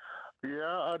 Yeah,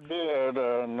 I did,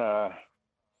 and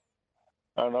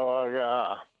I know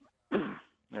I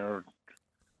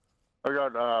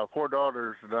got 4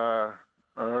 daughters, and I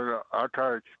try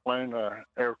to explain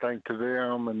everything to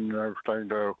them and everything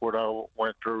to what I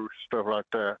went through, stuff like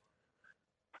that.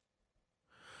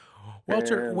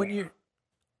 Walter, when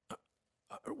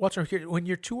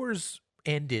your tours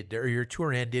ended, or your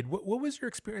tour ended, what was your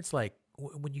experience like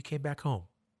when you came back home?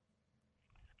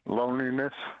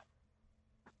 Loneliness.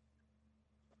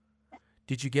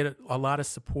 Did you get a lot of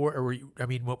support, or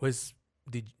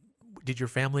did your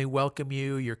family welcome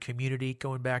you, your community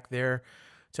going back there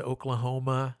to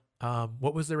Oklahoma?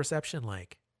 What was the reception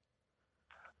like?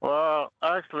 Well,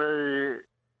 actually,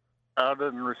 I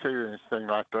didn't receive anything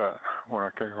like that when I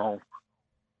came home.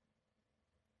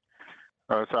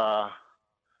 My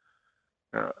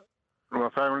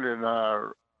family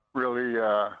didn't really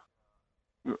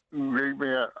meet me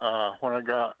when I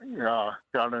got in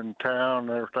town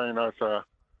and everything.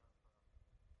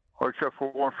 Except for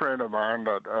one friend of mine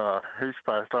that he's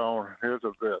passed on. He was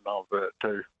a Vietnam vet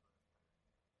too.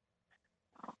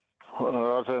 I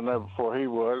was in there before he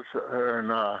was,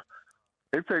 and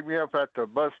he picked me up at the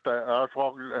bus station. I was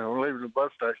walking and leaving the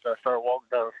bus station. I started walking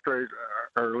down the street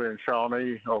early in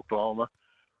Shawnee, Oklahoma,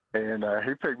 and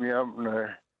he picked me up and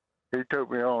he took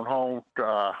me on home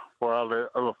to where other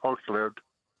folks lived.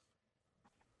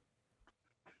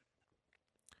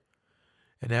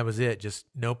 And that was it. Just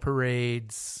no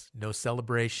parades, no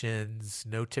celebrations,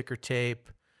 no ticker tape.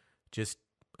 Just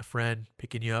a friend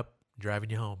picking you up,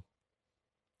 driving you home.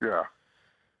 Yeah.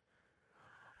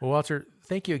 Well, Walter,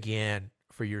 thank you again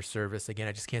for your service. Again,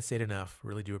 I just can't say it enough.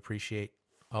 Really do appreciate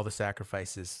all the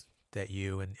sacrifices that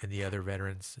you and the other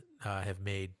veterans have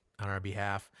made on our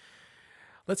behalf.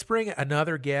 Let's bring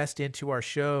another guest into our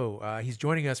show. He's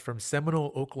joining us from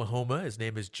Seminole, Oklahoma. His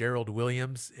name is Gerald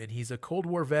Williams, and he's a Cold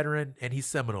War veteran, and he's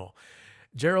Seminole.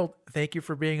 Gerald, thank you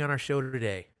for being on our show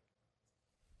today.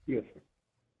 Yes.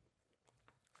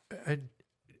 And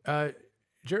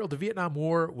Gerald, the Vietnam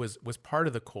War was part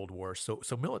of the Cold War, so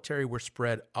military were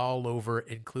spread all over,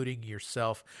 including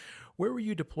yourself. Where were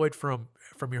you deployed from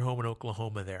your home in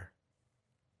Oklahoma there?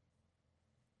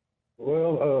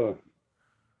 Well,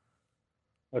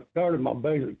 I started my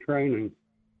basic training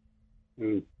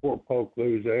in Fort Polk,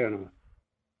 Louisiana,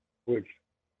 which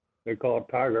they call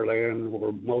Tigerland,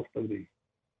 where most of the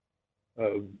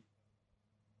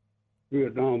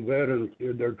Vietnam veterans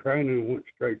did their training and went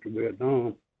straight to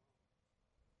Vietnam.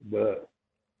 But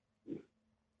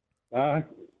I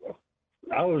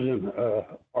was in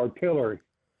artillery.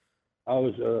 I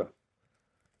was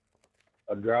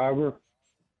a driver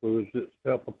who was at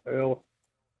self-propelled,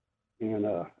 and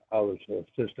I was an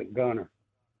assistant gunner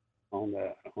on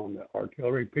the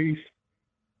artillery piece.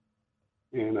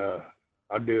 And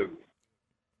I did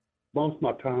most of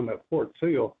my time at Fort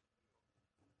Sill.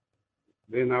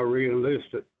 Then I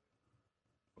re-enlisted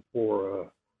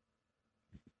for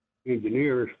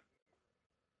engineers,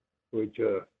 which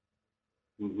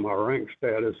my rank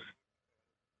status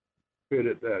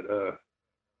fitted that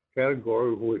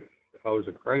category, which I was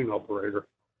a crane operator,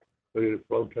 putting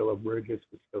flotilla bridges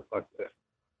and stuff like that.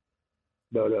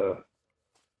 But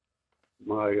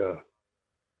my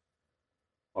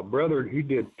brother, he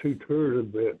did 2 tours of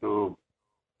Vietnam,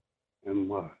 and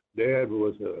my dad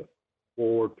was a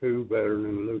World War II veteran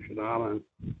in Aleutian Island,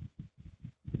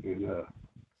 and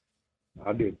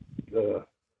I did a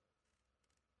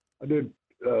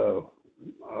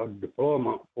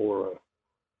deployment for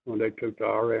when they took the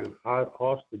Iran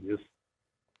hostages,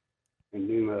 and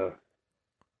then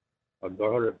I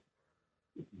guarded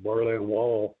Berlin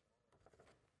Wall,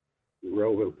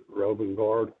 roving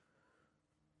guard.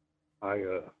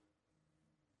 I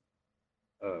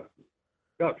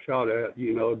got shot at,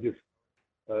 just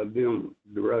them,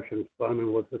 the Russians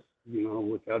funning with us,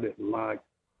 which I didn't like,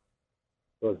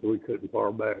 because we couldn't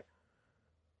far back.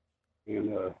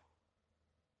 And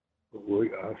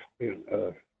I spent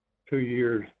 2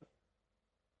 years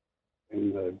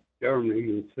in Germany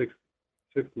and six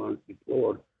months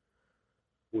deployed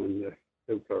when they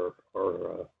took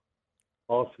our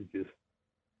hostages.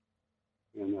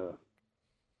 And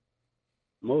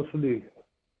most of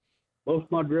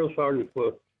my drill sergeants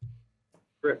were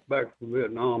direct back from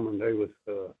Vietnam, and they was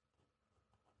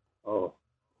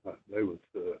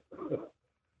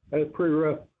pretty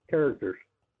rough characters.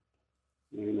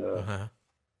 And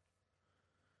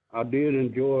I did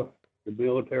enjoy the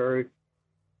military.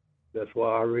 That's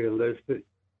why I re-enlisted,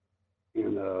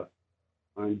 and I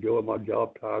enjoy my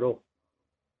job title,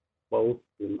 both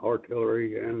in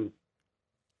artillery and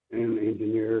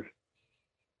engineers.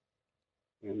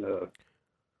 And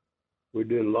we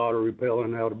did a lot of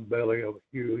repelling out of the belly of a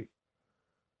Huey,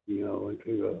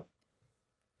 into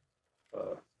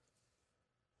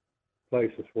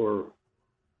places where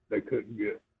they couldn't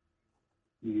get,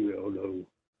 no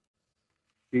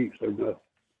jeeps or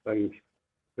nothing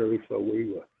through, so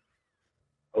we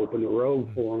opened the road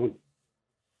for them.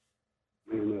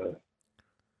 And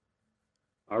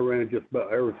I ran just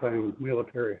about everything the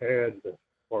military had as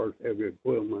far as heavy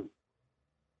equipment.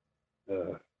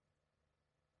 I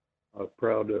was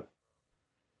proud to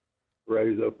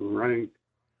raise up in rank,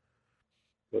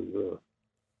 because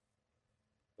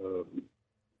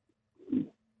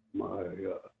my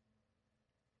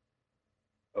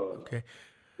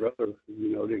brother,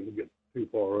 didn't get too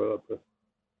far up.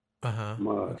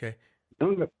 My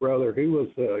youngest brother, he was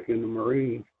in the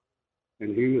Marines,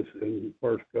 and he was in the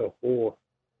first Gulf War.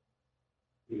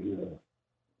 And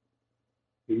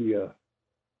he was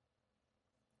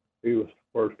the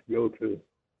first to go to.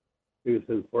 He was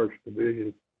in First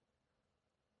Division.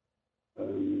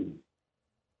 And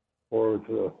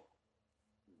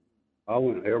I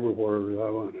went everywhere. I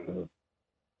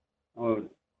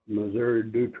went Missouri to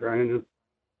do training.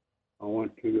 I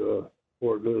went to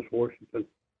Fort Lewis, Washington.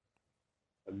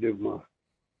 I did my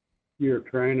year of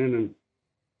training, and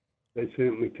they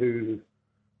sent me to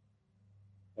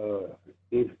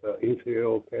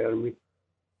NCL Academy.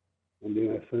 And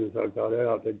then as soon as I got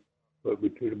out, they put me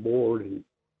to the board, and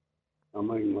I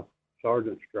made my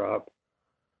sergeant stripe,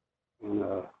 and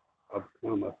I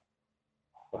become a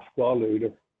squad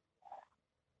leader.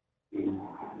 And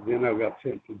then I got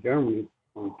sent to Germany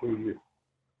on 2 years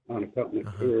on a company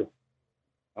tour.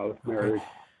 I was married.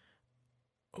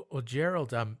 Well,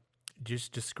 Gerald,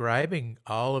 just describing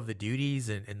all of the duties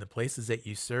and the places that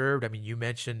you served. I mean, you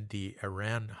mentioned the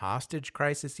Iran hostage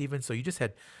crisis even. So you just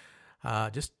had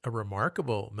just a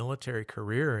remarkable military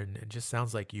career, and it just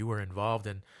sounds like you were involved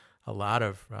in a lot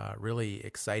of really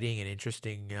exciting and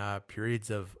interesting periods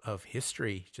of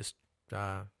history. Just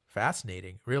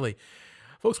fascinating, really.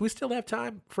 Folks, we still have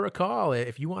time for a call.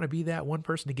 If you want to be that one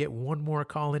person to get one more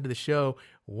call into the show,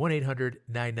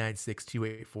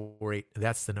 1-800-996-2848.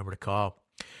 That's the number to call.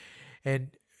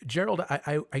 And Gerald,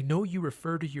 I know you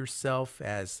refer to yourself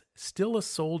as still a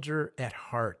soldier at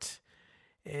heart.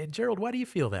 And Gerald, why do you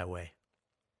feel that way?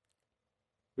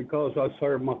 Because I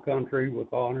served my country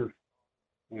with honors,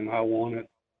 and I wanted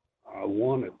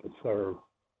to serve,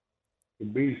 to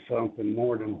be something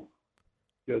more than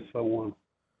just someone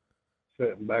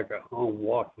sitting back at home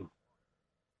watching.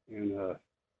 And I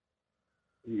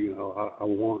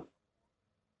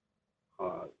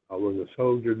was a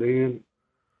soldier then.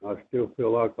 I still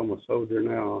feel like I'm a soldier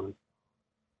now.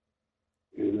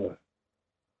 And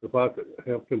if I could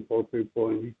help them poor people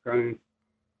in Ukraine,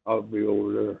 I'd be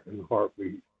over there in a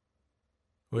heartbeat.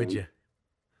 Would you?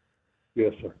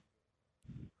 Yes, sir.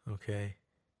 Okay.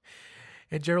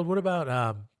 And Gerald, what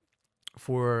about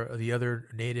for the other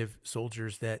Native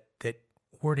soldiers that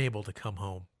weren't able to come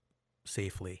home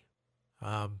safely?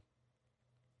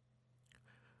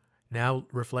 Now,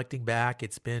 reflecting back,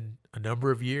 it's been a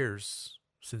number of years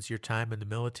since your time in the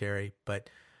military, but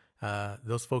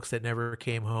those folks that never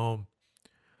came home,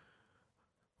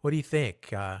 what do you think?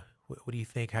 What do you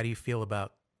think? How do you feel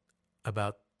about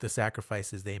the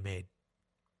sacrifices they made?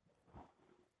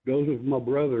 Those are my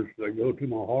brothers. They go to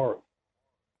my heart.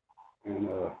 And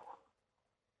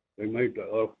they made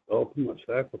the ultimate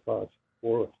sacrifice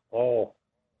for us all,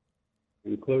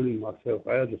 including myself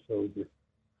as a soldier.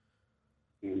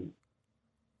 And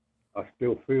I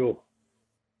still feel,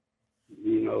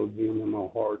 them in my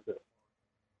heart that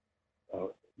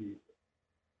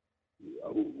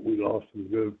we lost some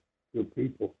good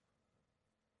people.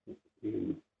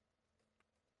 And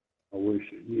I wish,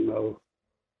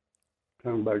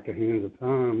 turn back the hands of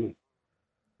time,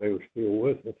 they were still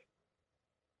with us.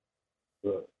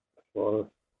 But as far as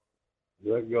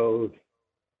that goes,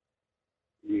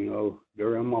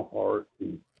 they're in my heart,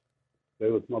 and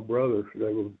they was my brothers.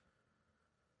 They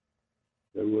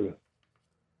would have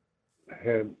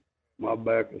had my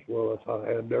back as well as I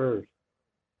had theirs.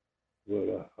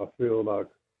 But I feel like,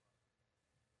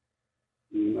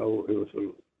 it was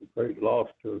a great loss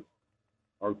to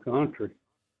our country.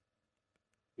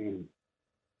 And,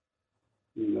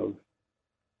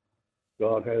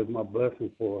 God has my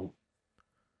blessing for them.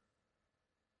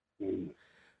 And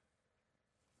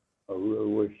I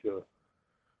really wish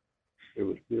it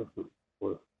was different.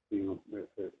 For,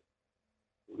 it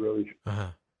really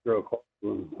struck hard,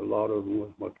 and a lot of them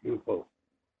was my kinfolk.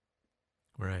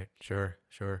 Right. Sure.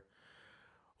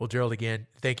 Well, Gerald, again,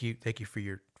 thank you for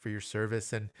your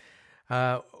service. And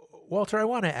Walter, I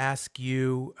want to ask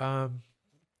you,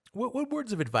 what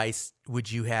words of advice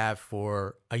would you have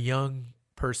for a young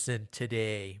person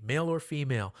today, male or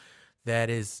female, that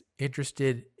is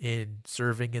interested in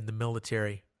serving in the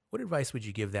military? What advice would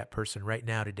you give that person right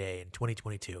now, today, in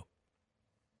 2022?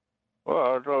 Well,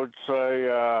 I would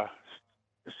say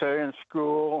stay in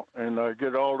school and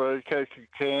get all the education you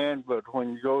can. But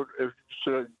when you if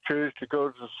you choose to go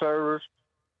to the service,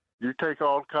 you take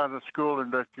all kinds of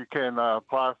schooling that you can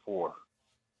apply for.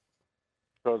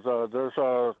 Because there's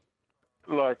so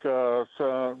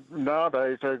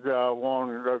nowadays they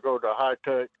want to go to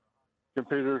high-tech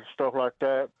computers, stuff like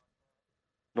that,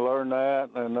 learn that,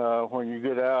 and when you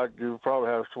get out, you probably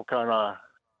have some kind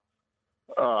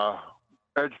of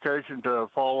education to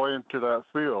fall into that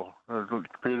field,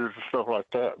 computers and stuff like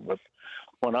that. But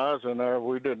when I was in there,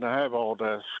 we didn't have all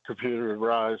that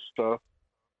computerized stuff.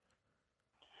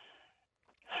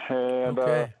 And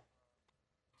okay.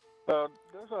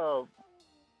 There's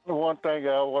one thing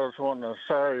I was wanting to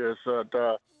say is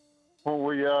that when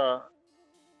we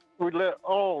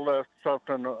all left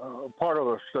something, part of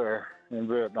us there in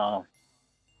Vietnam.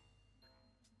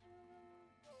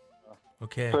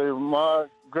 Okay. See, my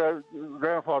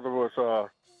grandfather was a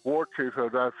war chief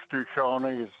of the two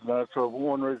Shawnees, and that's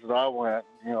one reason I went,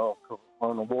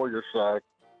 on the warrior side.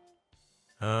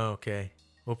 Oh, okay.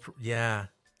 Well, yeah.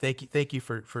 Thank you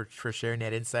for sharing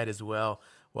that insight as well,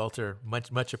 Walter.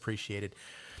 Much appreciated.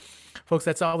 Folks,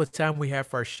 that's all the time we have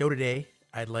for our show today.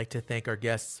 I'd like to thank our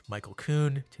guests, Michael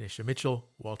Kuhn, Tanisha Mitchell,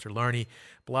 Walter Larney,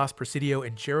 Blas Presidio,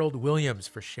 and Gerald Williams,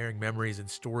 for sharing memories and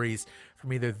stories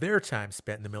from either their time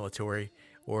spent in the military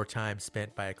or time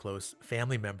spent by a close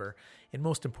family member. And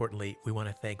most importantly, we want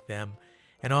to thank them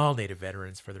and all Native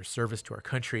veterans for their service to our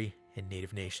country and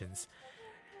Native nations.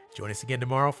 Join us again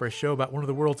tomorrow for a show about one of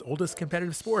the world's oldest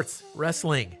competitive sports,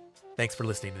 wrestling. Thanks for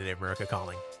listening to Native America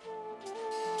Calling.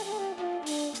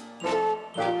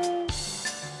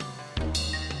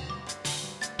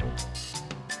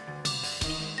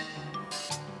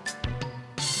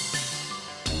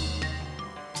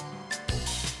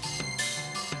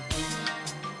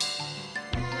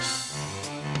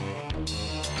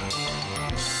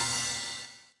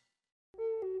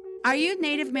 Are you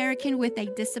Native American with a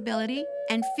disability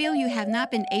and feel you have not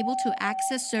been able to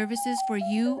access services for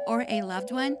you or a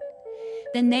loved one?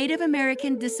 The Native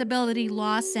American Disability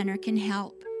Law Center can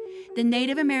help. The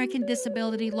Native American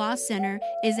Disability Law Center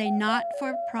is a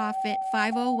not-for-profit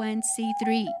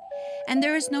 501c3, and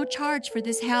there is no charge for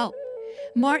this help.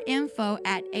 More info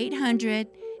at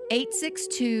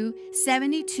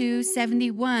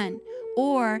 800-862-7271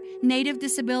 or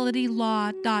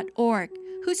nativedisabilitylaw.org,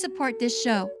 who support this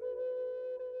show.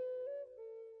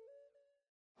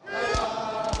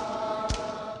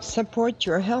 Support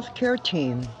your healthcare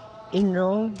team.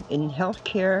 Enroll in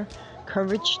healthcare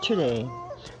coverage today.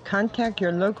 Contact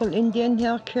your local Indian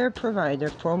healthcare provider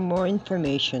for more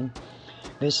information.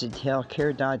 Visit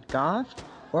healthcare.gov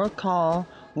or call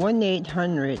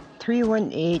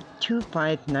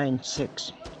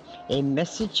 1-800-318-2596. A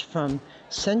message from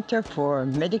Center for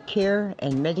Medicare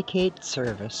and Medicaid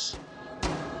Service.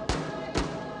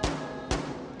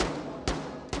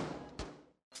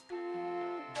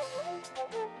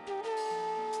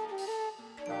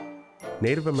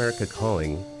 Native America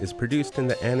Calling is produced in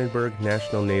the Annenberg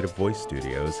National Native Voice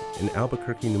Studios in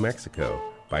Albuquerque, New Mexico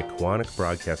by Koahnic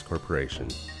Broadcast Corporation,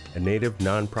 a Native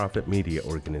nonprofit media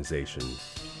organization.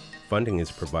 Funding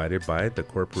is provided by the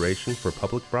Corporation for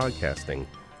Public Broadcasting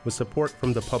with support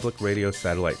from the Public Radio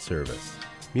Satellite Service.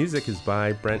 Music is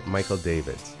by Brent Michael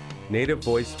Davids. Native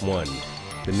Voice One,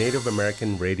 the Native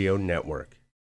American Radio Network.